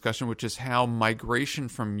lot of discussion, which is how migration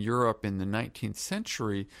from Europe in the 19th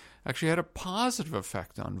century actually had a positive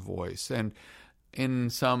effect on voice, and in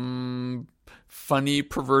some funny,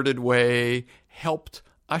 perverted way, helped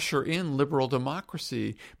usher in liberal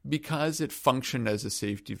democracy because it functioned as a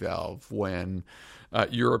safety valve when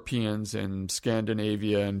Europeans in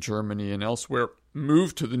Scandinavia and Germany and elsewhere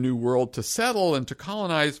moved to the New World to settle and to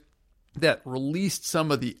colonize. That released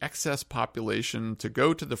some of the excess population to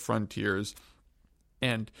go to the frontiers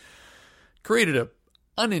and created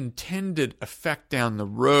unintended effect down the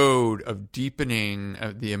road of deepening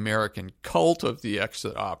the American cult of the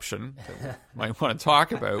exit option that we might want to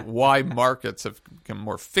talk about, why markets have become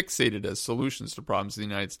more fixated as solutions to problems in the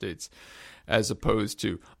United States as opposed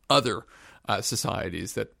to other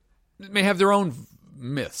societies that may have their own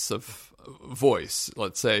myths of voice,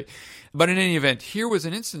 let's say. But in any event, here was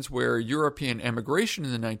an instance where European emigration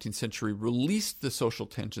in the 19th century released the social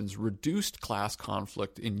tensions, reduced class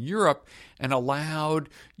conflict in Europe, and allowed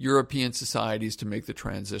European societies to make the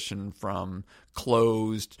transition from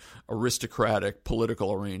closed, aristocratic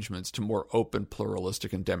political arrangements to more open,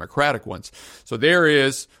 pluralistic, and democratic ones. So there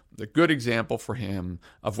is the good example for him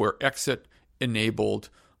of where exit enabled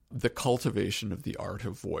the cultivation of the art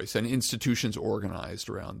of voice and institutions organized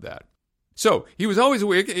around that. So he was always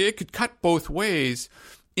aware it could cut both ways.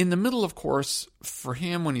 In the middle, of course, for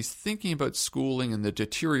him, when he's thinking about schooling and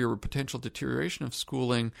the potential deterioration of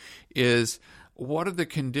schooling, is what are the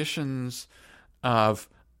conditions of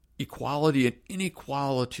equality and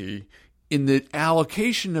inequality in the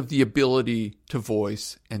allocation of the ability to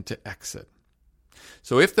voice and to exit.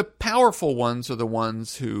 So if the powerful ones are the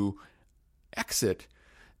ones who exit,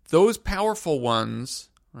 those powerful ones,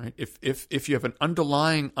 right? If you have an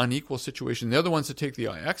underlying unequal situation, they're the ones that take the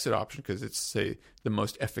exit option because it's, say, the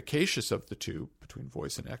most efficacious of the two between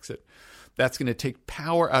voice and exit. That's going to take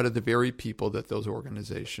power out of the very people that those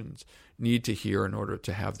organizations need to hear in order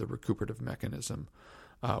to have the recuperative mechanism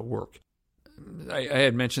work. I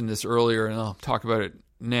had mentioned this earlier, and I'll talk about it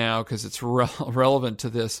now because it's relevant to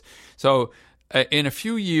this. So in a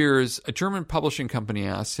few years, a German publishing company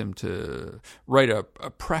asked him to write a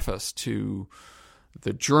preface to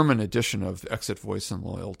the German edition of Exit, Voice, and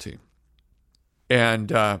Loyalty. And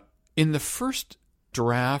in the first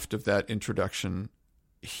draft of that introduction,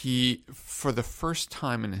 he, for the first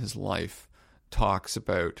time in his life, talks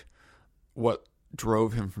about what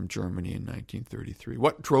drove him from Germany in 1933,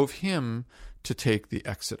 what drove him to take the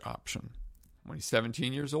exit option when he's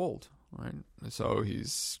 17 years old. Right, so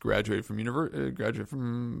he's graduated from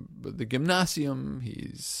the gymnasium.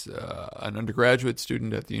 He's an undergraduate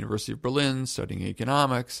student at the University of Berlin studying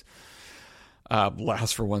economics.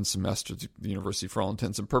 Lasts for one semester. The university, for all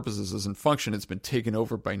intents and purposes, doesn't function. It's been taken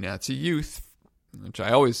over by Nazi youth, which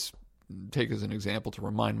I always take as an example to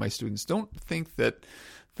remind my students: don't think that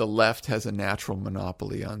the left has a natural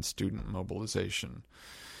monopoly on student mobilization.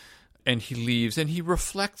 And he leaves, and he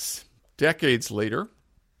reflects decades later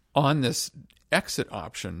on this exit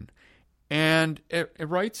option, and it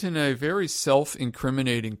writes in a very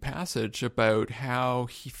self-incriminating passage about how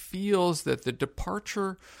he feels that the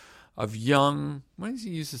departure of young, what does he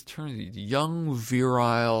use this term? Young,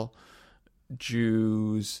 virile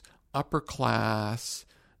Jews, upper class,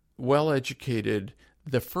 well-educated,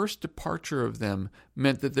 the first departure of them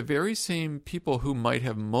meant that the very same people who might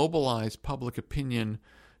have mobilized public opinion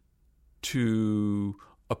to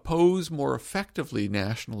oppose more effectively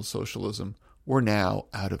National Socialism were now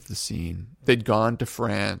out of the scene. They'd gone to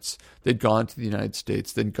France, they'd gone to the United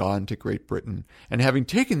States, they'd gone to Great Britain. And having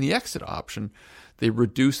taken the exit option, they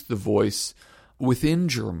reduced the voice within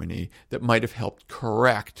Germany that might have helped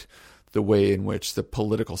correct the way in which the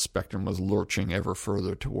political spectrum was lurching ever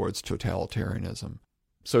further towards totalitarianism.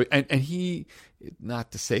 So, and he,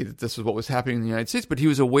 not to say that this was what was happening in the United States, but he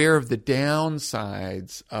was aware of the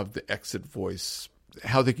downsides of the exit voice,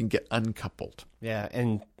 how they can get uncoupled. Yeah,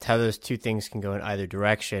 and how those two things can go in either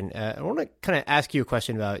direction. I want to kind of ask you a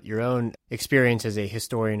question about your own experience as a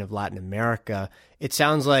historian of Latin America. It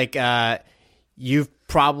sounds like you've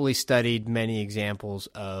probably studied many examples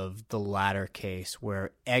of the latter case,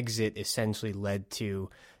 where exit essentially led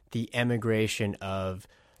to the emigration of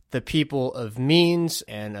the people of means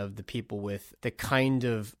and of the people with the kind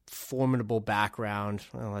of formidable background,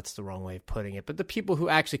 well, that's the wrong way of putting it, but the people who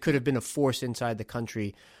actually could have been a force inside the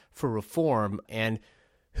country for reform, and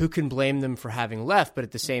who can blame them for having left, but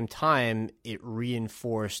at the same time, it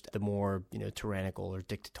reinforced the more, tyrannical or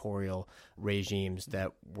dictatorial regimes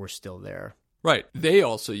that were still there. Right. They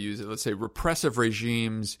also use it. Let's say repressive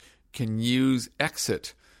regimes can use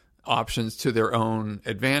exit options to their own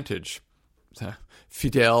advantage.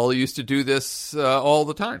 Fidel used to do this all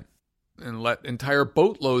the time and let entire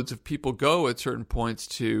boatloads of people go at certain points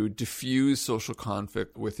to diffuse social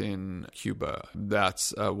conflict within Cuba.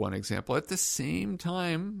 That's one example. At the same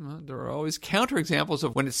time, there are always counterexamples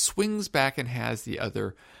of when it swings back and has the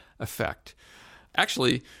other effect.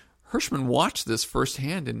 Actually, Hirschman watched this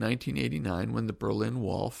firsthand in 1989 when the Berlin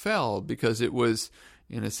Wall fell, because it was,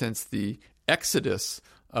 in a sense, the exodus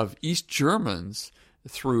of East Germans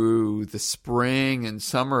through the spring and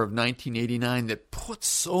summer of 1989 that put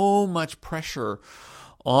so much pressure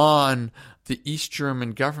on the East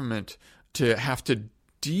German government to have to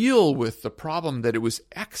deal with the problem that it was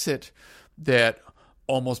exit that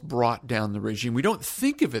almost brought down the regime. We don't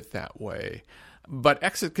think of it that way, but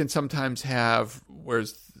exit can sometimes have,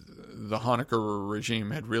 whereas the Honecker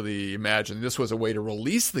regime had really imagined this was a way to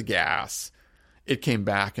release the gas, it came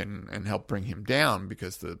back and helped bring him down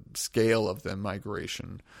because the scale of the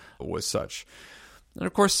migration was such. And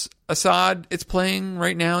of course, Assad, it's playing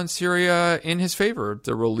right now in Syria in his favor.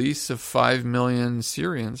 The release of 5 million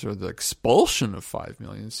Syrians, or the expulsion of 5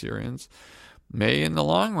 million Syrians, may in the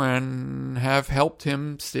long run have helped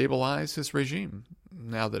him stabilize his regime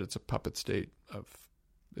now that it's a puppet state of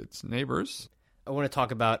its neighbors. I want to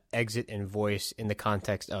talk about exit and voice in the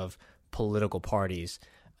context of political parties.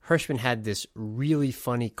 Hirschman had this really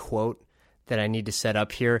funny quote that I need to set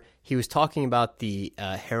up here. He was talking about the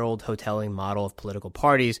Herald Hotelling model of political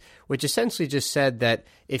parties, which essentially just said that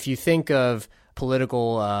if you think of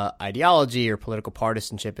political ideology or political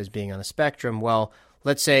partisanship as being on a spectrum, well,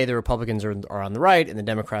 let's say the Republicans are on the right and the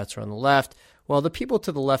Democrats are on the left. Well, the people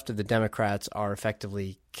to the left of the Democrats are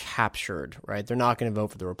effectively captured, right? They're not going to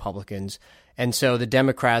vote for the Republicans. And so the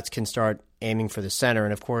Democrats can start aiming for the center.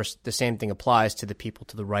 And of course, the same thing applies to the people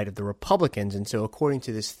to the right of the Republicans. And so according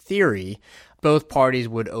to this theory, both parties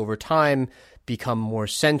would over time become more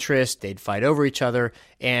centrist. They'd fight over each other.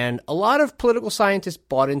 And a lot of political scientists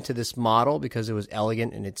bought into this model because it was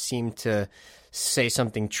elegant and it seemed to say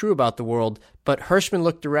something true about the world. But Hirschman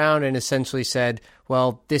looked around and essentially said,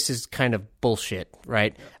 well, this is kind of bullshit,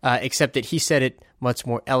 right? Except that he said it much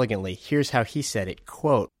more elegantly. Here's how he said it,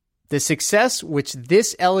 quote, "The success which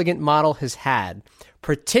this elegant model has had,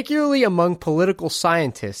 particularly among political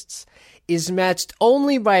scientists, is matched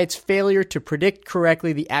only by its failure to predict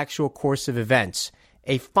correctly the actual course of events.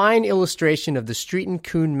 A fine illustration of the Street and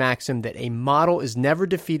Kuhn maxim that a model is never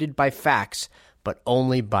defeated by facts, but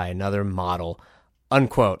only by another model,"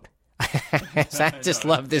 unquote. I just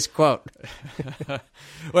love this quote.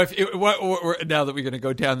 Well, now that we're going to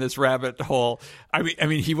go down this rabbit hole, I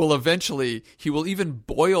mean, he will even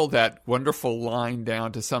boil that wonderful line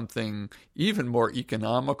down to something even more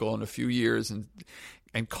economical in a few years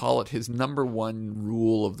and call it his number one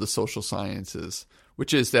rule of the social sciences,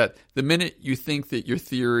 which is that the minute you think that your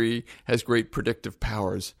theory has great predictive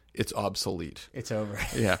powers, it's obsolete. It's over.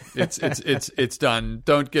 Yeah, it's done.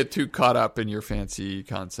 Don't get too caught up in your fancy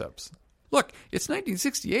concepts. Look, it's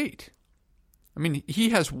 1968. I mean,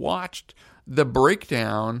 he has watched the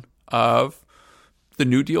breakdown of the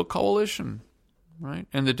New Deal coalition, right?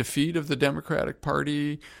 And the defeat of the Democratic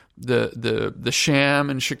Party, the sham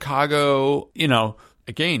in Chicago. You know,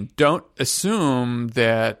 again, don't assume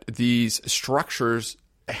that these structures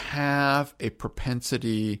have a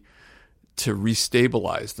propensity to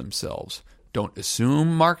restabilize themselves. Don't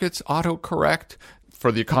assume markets autocorrect.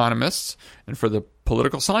 For the economists and for the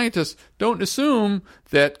political scientists, don't assume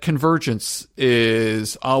that convergence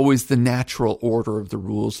is always the natural order of the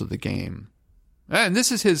rules of the game. And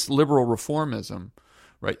this is his liberal reformism,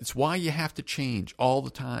 right? It's why you have to change all the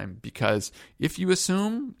time, because if you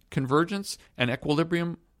assume convergence and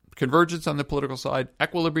equilibrium, convergence on the political side,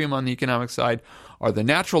 equilibrium on the economic side, are the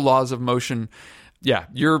natural laws of motion, yeah,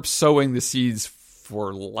 you're sowing the seeds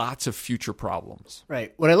for lots of future problems.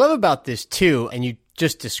 Right. What I love about this, too, and you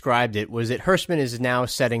just described it, was that Hirschman is now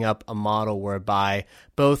setting up a model whereby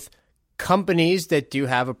both companies that do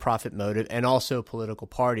have a profit motive and also political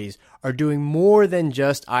parties are doing more than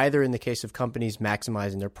just, either in the case of companies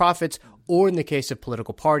maximizing their profits or in the case of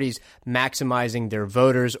political parties maximizing their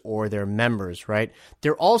voters or their members, right?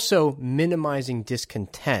 They're also minimizing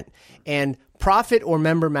discontent. And profit or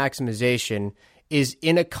member maximization is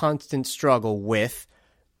in a constant struggle with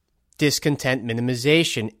discontent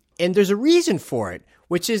minimization. And there's a reason for it,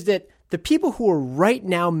 which is that the people who are right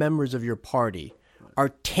now members of your party are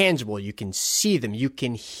tangible. You can see them. You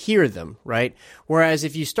can hear them, right? Whereas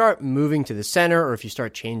if you start moving to the center or if you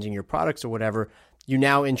start changing your products or whatever, you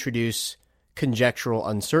now introduce conjectural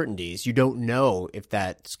uncertainties. You don't know if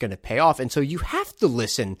that's going to pay off. And so you have to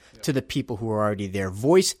listen to the people who are already there.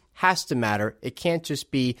 Voice has to matter. It can't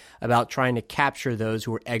just be about trying to capture those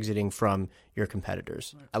who are exiting from your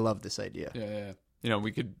competitors. I love this idea. Yeah. You know,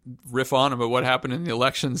 we could riff on about what happened in the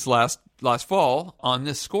elections last fall on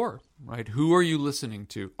this score, right? Who are you listening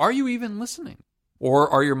to? Are you even listening? Or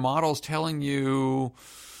are your models telling you,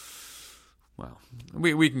 well,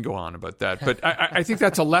 we can go on about that. But I think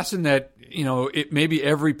that's a lesson that, you know, maybe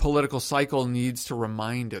every political cycle needs to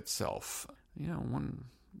remind itself. You know, one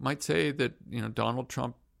might say that, you know, Donald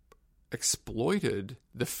Trump exploited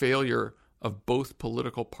the failure of both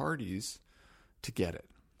political parties to get it.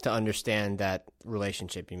 To understand that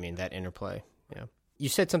relationship, you mean, that interplay. Yeah. You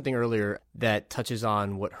said something earlier that touches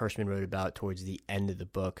on what Hirschman wrote about towards the end of the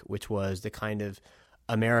book, which was the kind of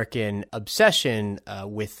American obsession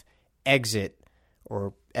with exit,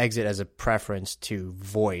 or exit as a preference to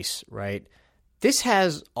voice, right? This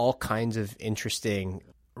has all kinds of interesting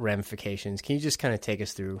ramifications. Can you just kind of take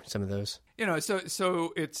us through some of those?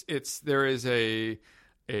 So there is a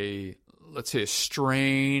let's say a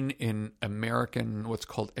strain in American what's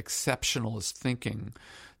called exceptionalist thinking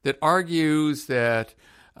that argues that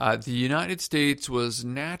the United States was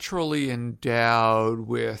naturally endowed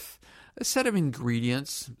with a set of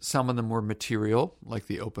ingredients. Some of them were material, like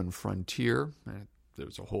the open frontier.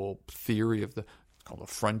 There's a whole theory of called the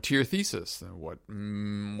frontier thesis. What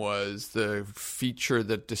was the feature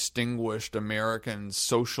that distinguished American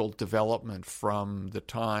social development from the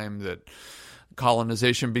time that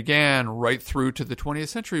colonization began right through to the 20th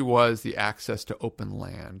century was the access to open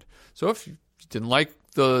land. So if you didn't like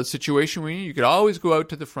the situation we're in, you could always go out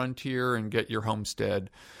to the frontier and get your homestead,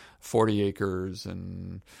 40 acres,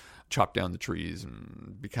 and chop down the trees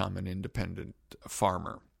and become an independent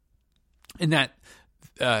farmer. And that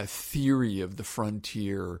theory of the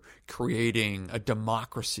frontier creating a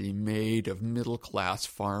democracy made of middle-class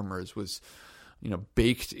farmers was,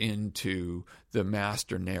 baked into the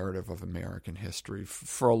master narrative of American history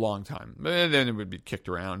for a long time. And then it would be kicked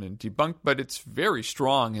around and debunked, but it's very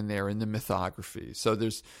strong in there in the mythography. So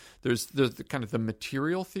there's the kind of the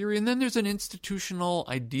material theory, and then there's an institutional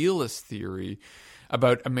idealist theory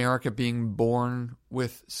about America being born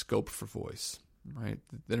with scope for voice. Right,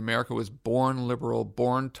 that America was born liberal,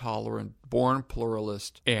 born tolerant, born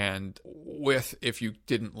pluralist, and with, if you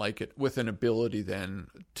didn't like it, with an ability then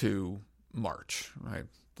to march. Right,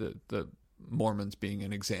 the Mormons being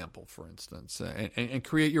an example, for instance, and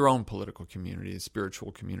create your own political community,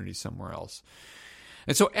 spiritual community somewhere else.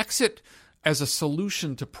 And so, exit as a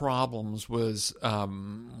solution to problems was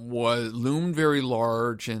loomed very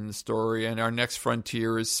large in the story, and our next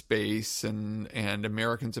frontier is space, and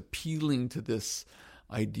Americans appealing to this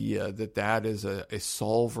idea that is a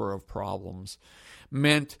solver of problems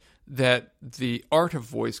meant that the art of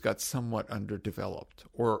voice got somewhat underdeveloped,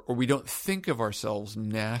 or we don't think of ourselves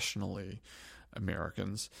nationally.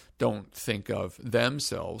 Americans don't think of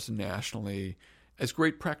themselves nationally as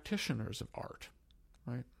great practitioners of art.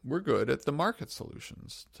 Right? We're good at the market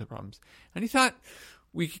solutions to problems. And he thought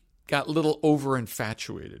we got a little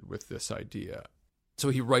over-infatuated with this idea. So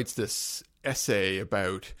he writes this essay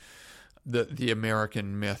about the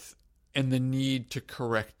American myth and the need to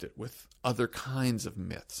correct it with other kinds of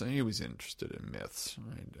myths. And he was interested in myths,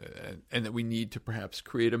 right? And that we need to perhaps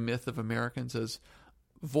create a myth of Americans as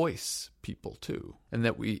voice people too, and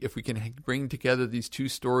that if we can bring together these two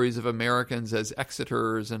stories of Americans as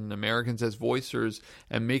exiters and Americans as voicers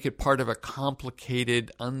and make it part of a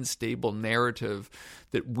complicated, unstable narrative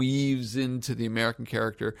that weaves into the American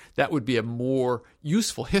character, that would be a more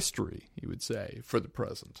useful history, he would say, for the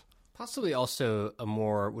present. Possibly also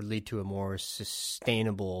would lead to a more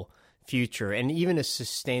sustainable future, and even a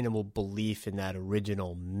sustainable belief in that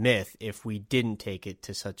original myth if we didn't take it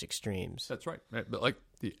to such extremes. That's right. But like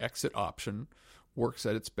the exit option works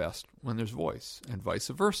at its best when there's voice, and vice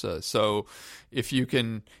versa. So if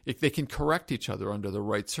they can correct each other under the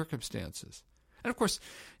right circumstances. And of course,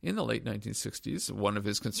 in the late 1960s, one of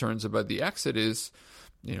his concerns about the exit is,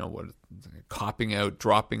 copping out,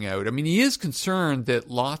 dropping out. I mean, he is concerned that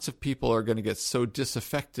lots of people are going to get so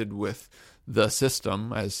disaffected with the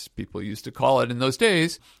system, as people used to call it in those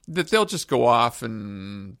days, that they'll just go off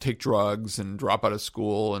and take drugs and drop out of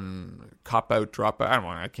school and cop out, drop out.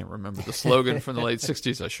 I can't remember the slogan from the late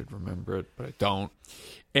 60s. I should remember it, but I don't.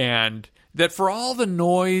 And that for all the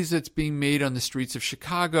noise that's being made on the streets of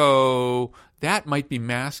Chicago, that might be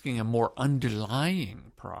masking a more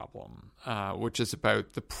underlying problem, which is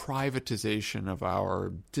about the privatization of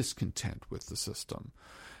our discontent with the system,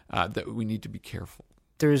 that we need to be careful.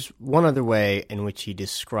 There's one other way in which he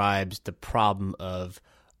describes the problem of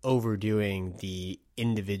overdoing the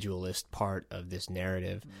individualist part of this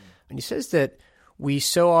narrative. And he says that we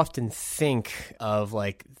so often think of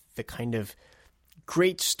like the kind of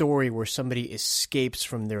great story where somebody escapes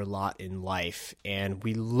from their lot in life. And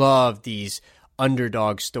we love these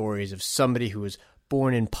underdog stories of somebody who was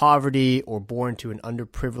born in poverty or born to an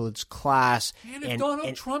underprivileged class. And if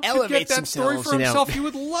Donald Trump could get that story for himself, he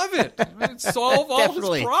would love it. It'd solve all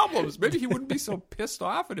his problems. Maybe he wouldn't be so pissed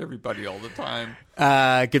off at everybody all the time.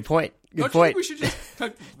 Good point. Good Don't point. You think we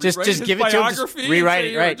should just give it to him, just rewrite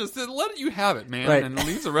it, right? Just let you have it, man, right. And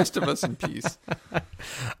leave the rest of us in peace.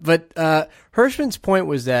 But Hirschman's point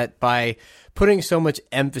was that by putting so much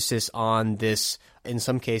emphasis on this in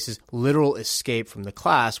some cases, literal escape from the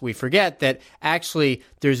class, we forget that actually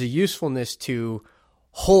there's a usefulness to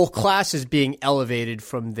whole classes being elevated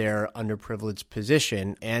from their underprivileged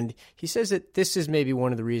position. And he says that this is maybe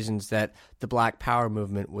one of the reasons that the Black Power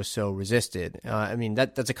movement was so resisted. I mean,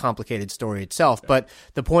 that's a complicated story itself. But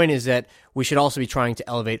the point is that we should also be trying to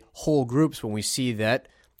elevate whole groups when we see that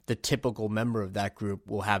the typical member of that group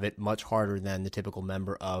will have it much harder than the typical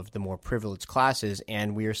member of the more privileged classes.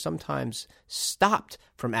 And we are sometimes stopped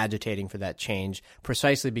from agitating for that change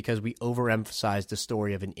precisely because we overemphasize the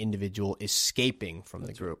story of an individual escaping from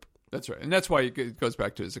the group. That's right. And that's why it goes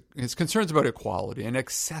back to his concerns about equality and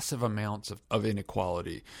excessive amounts of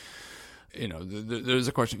inequality. There's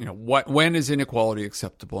a question, when is inequality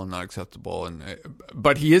acceptable and not acceptable?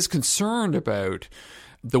 But he is concerned about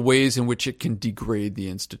the ways in which it can degrade the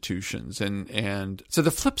institutions. And so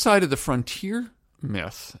the flip side of the frontier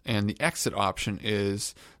myth and the exit option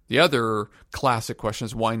is the other classic question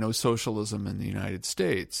is why no socialism in the United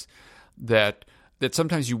States? That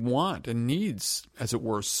sometimes you want and needs, as it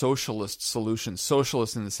were, socialist solutions,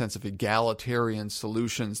 socialist in the sense of egalitarian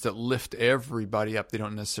solutions that lift everybody up. They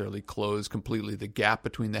don't necessarily close completely the gap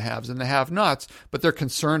between the haves and the have-nots, but they're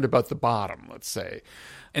concerned about the bottom, let's say.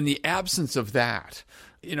 And the absence of that,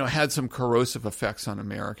 had some corrosive effects on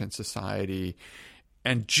American society.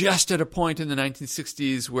 And just at a point in the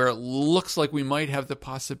 1960s where it looks like we might have the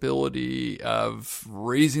possibility of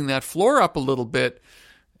raising that floor up a little bit,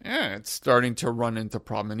 it's starting to run into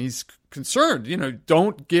problem. And he's concerned,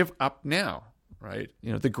 don't give up now, right?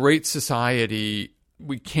 The Great Society,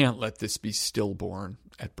 we can't let this be stillborn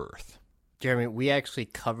at birth. Jeremy, we actually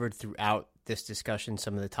covered throughout this discussion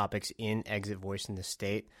some of the topics in Exit Voice in the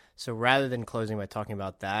State. So rather than closing by talking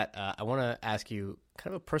about that, I want to ask you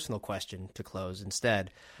kind of a personal question to close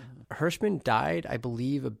instead. Mm-hmm. Hirschman died, I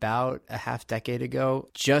believe, about a half decade ago,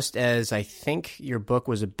 just as I think your book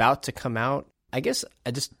was about to come out. I guess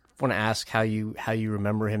I just want to ask how you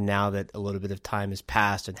remember him now that a little bit of time has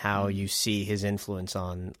passed and how you see his influence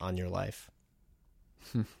on your life.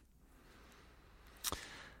 You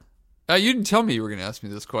didn't tell me you were going to ask me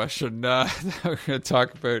this question. We're going to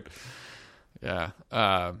talk about,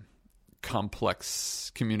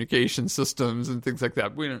 complex communication systems and things like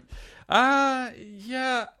that. We don't.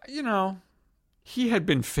 He had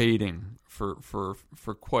been fading for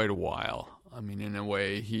quite a while. I mean, in a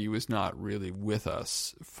way, he was not really with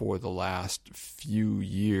us for the last few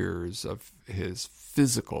years of his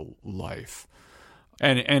physical life,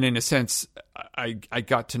 and in a sense, I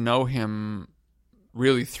got to know him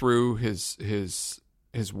really through his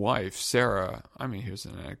wife, Sarah. I mean, here's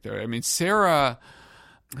an anecdote. I mean, Sarah,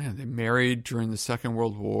 they married during the Second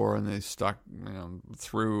World War, and they stuck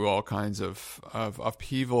through all kinds of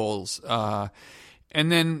upheavals.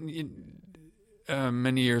 And then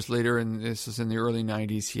many years later, and this was in the early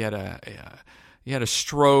 90s, he had a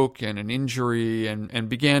stroke and an injury, and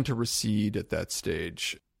began to recede at that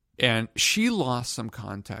stage. And she lost some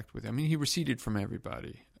contact with him. I mean, he receded from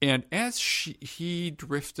everybody. And as he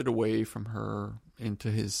drifted away from her into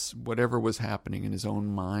his whatever was happening in his own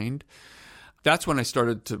mind, that's when I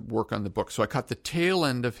started to work on the book. So I caught the tail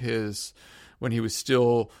end of when he was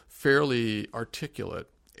still fairly articulate,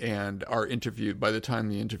 and our interview, by the time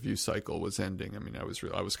the interview cycle was ending, I mean, I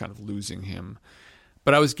was kind of losing him.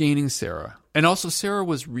 But I was gaining Sarah. And also Sarah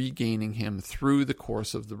was regaining him through the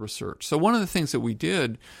course of the research. So one of the things that we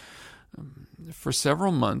did for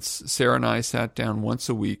several months, Sarah and I sat down once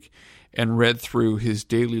a week and read through his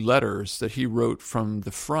daily letters that he wrote from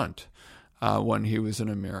the front when he was an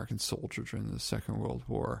American soldier during the Second World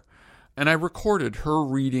War. And I recorded her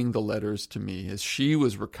reading the letters to me as she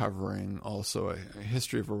was recovering also a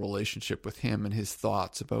history of a relationship with him and his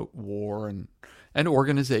thoughts about war and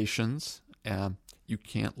organizations. You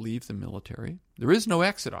can't leave the military. There is no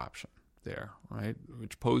exit option there, right?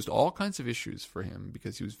 Which posed all kinds of issues for him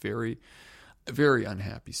because he was a very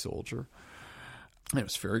unhappy soldier. And it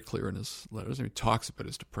was very clear in his letters. And he talks about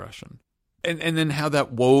his depression. And then how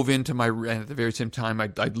that wove into at the very same time,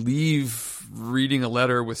 I'd leave reading a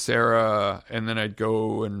letter with Sarah, and then I'd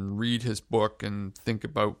go and read his book and think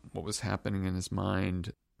about what was happening in his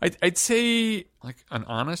mind. I'd say, like, an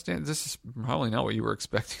honest answer. This is probably not what you were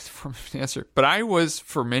expecting from an answer, but I was,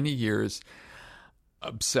 for many years,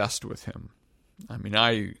 obsessed with him. I mean,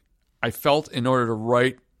 I felt in order to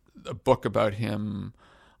write a book about him,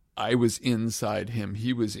 I was inside him.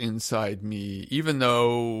 He was inside me. Even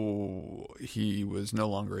though he was no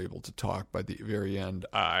longer able to talk by the very end,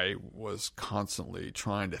 I was constantly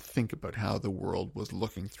trying to think about how the world was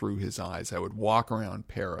looking through his eyes. I would walk around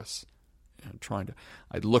Paris and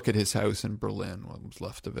I'd look at his house in Berlin, what was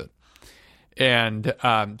left of it. And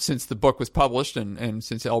since the book was published and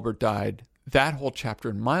since Albert died, that whole chapter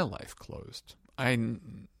in my life closed. I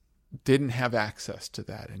didn't have access to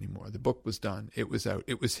that anymore. The book was done. It was out.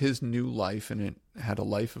 It was his new life, and it had a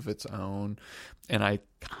life of its own. And I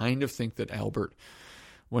kind of think that Albert,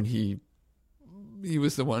 when he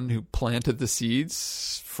was the one who planted the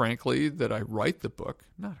seeds, frankly, that I write the book,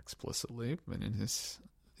 not explicitly, but in his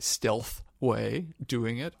stealth way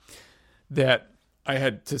doing it, that I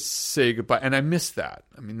had to say goodbye. And I miss that.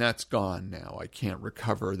 I mean, that's gone now. I can't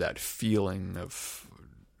recover that feeling of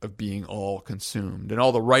being all consumed. And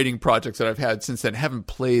all the writing projects that I've had since then haven't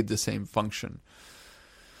played the same function.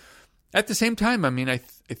 At the same time, I mean, I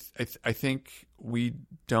think we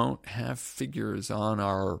don't have figures on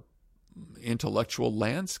our intellectual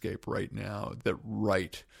landscape right now that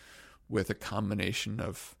write with a combination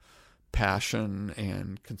of passion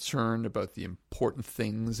and concern about the important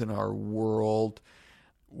things in our world,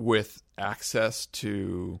 with access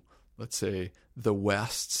to, let's say, the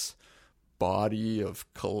West's body of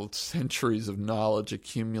centuries of knowledge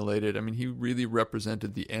accumulated. I mean, he really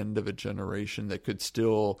represented the end of a generation that could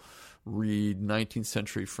still read 19th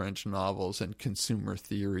century French novels and consumer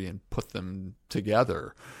theory and put them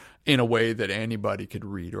together in a way that anybody could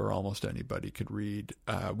read, or almost anybody could read.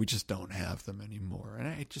 We just don't have them anymore.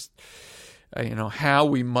 And how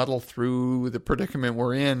we muddle through the predicament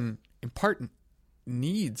we're in part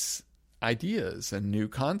needs ideas and new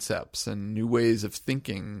concepts and new ways of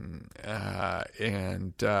thinking.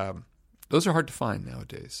 And those are hard to find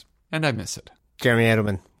nowadays. And I miss it. Jeremy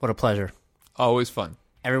Edelman, what a pleasure. Always fun.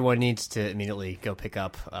 Everyone needs to immediately go pick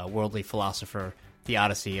up Worldly Philosopher, The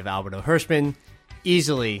Odyssey of Albert O. Hirschman.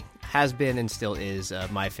 Easily has been and still is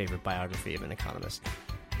my favorite biography of an economist.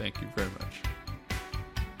 Thank you very much.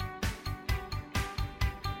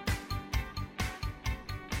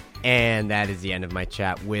 And that is the end of my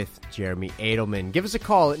chat with Jeremy Edelman. Give us a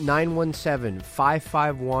call at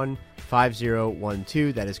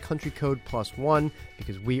 917-551-5012. That is country code +1,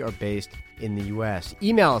 because we are based in the U.S.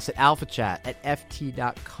 Email us at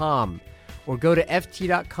alphachat@ft.com, or go to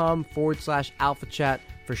ft.com/alphachat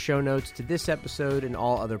for show notes to this episode and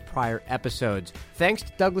all other prior episodes. Thanks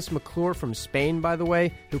to Douglas McClure from Spain, by the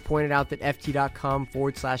way, who pointed out that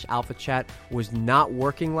ft.com/alphachat was not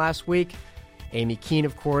working last week. Amy Keene,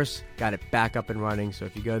 of course, got it back up and running, so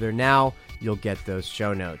if you go there now, you'll get those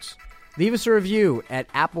show notes. Leave us a review at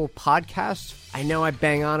Apple Podcasts. I know I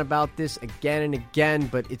bang on about this again and again,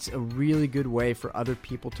 but it's a really good way for other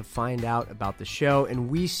people to find out about the show, and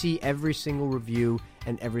we see every single review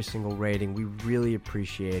and every single rating. We really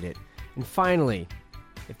appreciate it. And finally,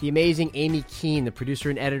 if the amazing Amy Keene, the producer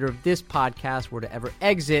and editor of this podcast, were to ever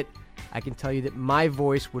exit, I can tell you that my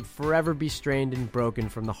voice would forever be strained and broken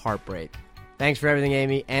from the heartbreak. Thanks for everything,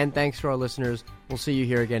 Amy, and thanks to our listeners. We'll see you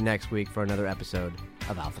here again next week for another episode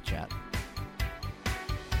of Alpha Chat.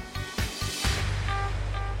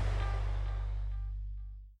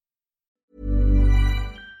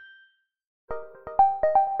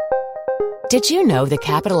 Did you know the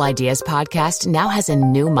Capital Ideas podcast now has a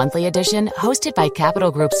new monthly edition hosted by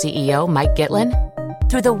Capital Group CEO Mike Gitlin?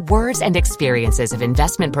 Through the words and experiences of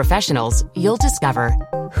investment professionals, you'll discover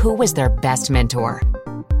who was their best mentor,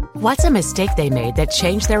 what's a mistake they made that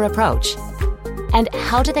changed their approach, and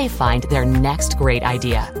how do they find their next great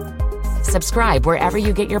idea. Subscribe wherever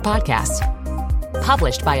you get your podcasts.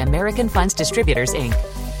 Published by American Funds Distributors, Inc.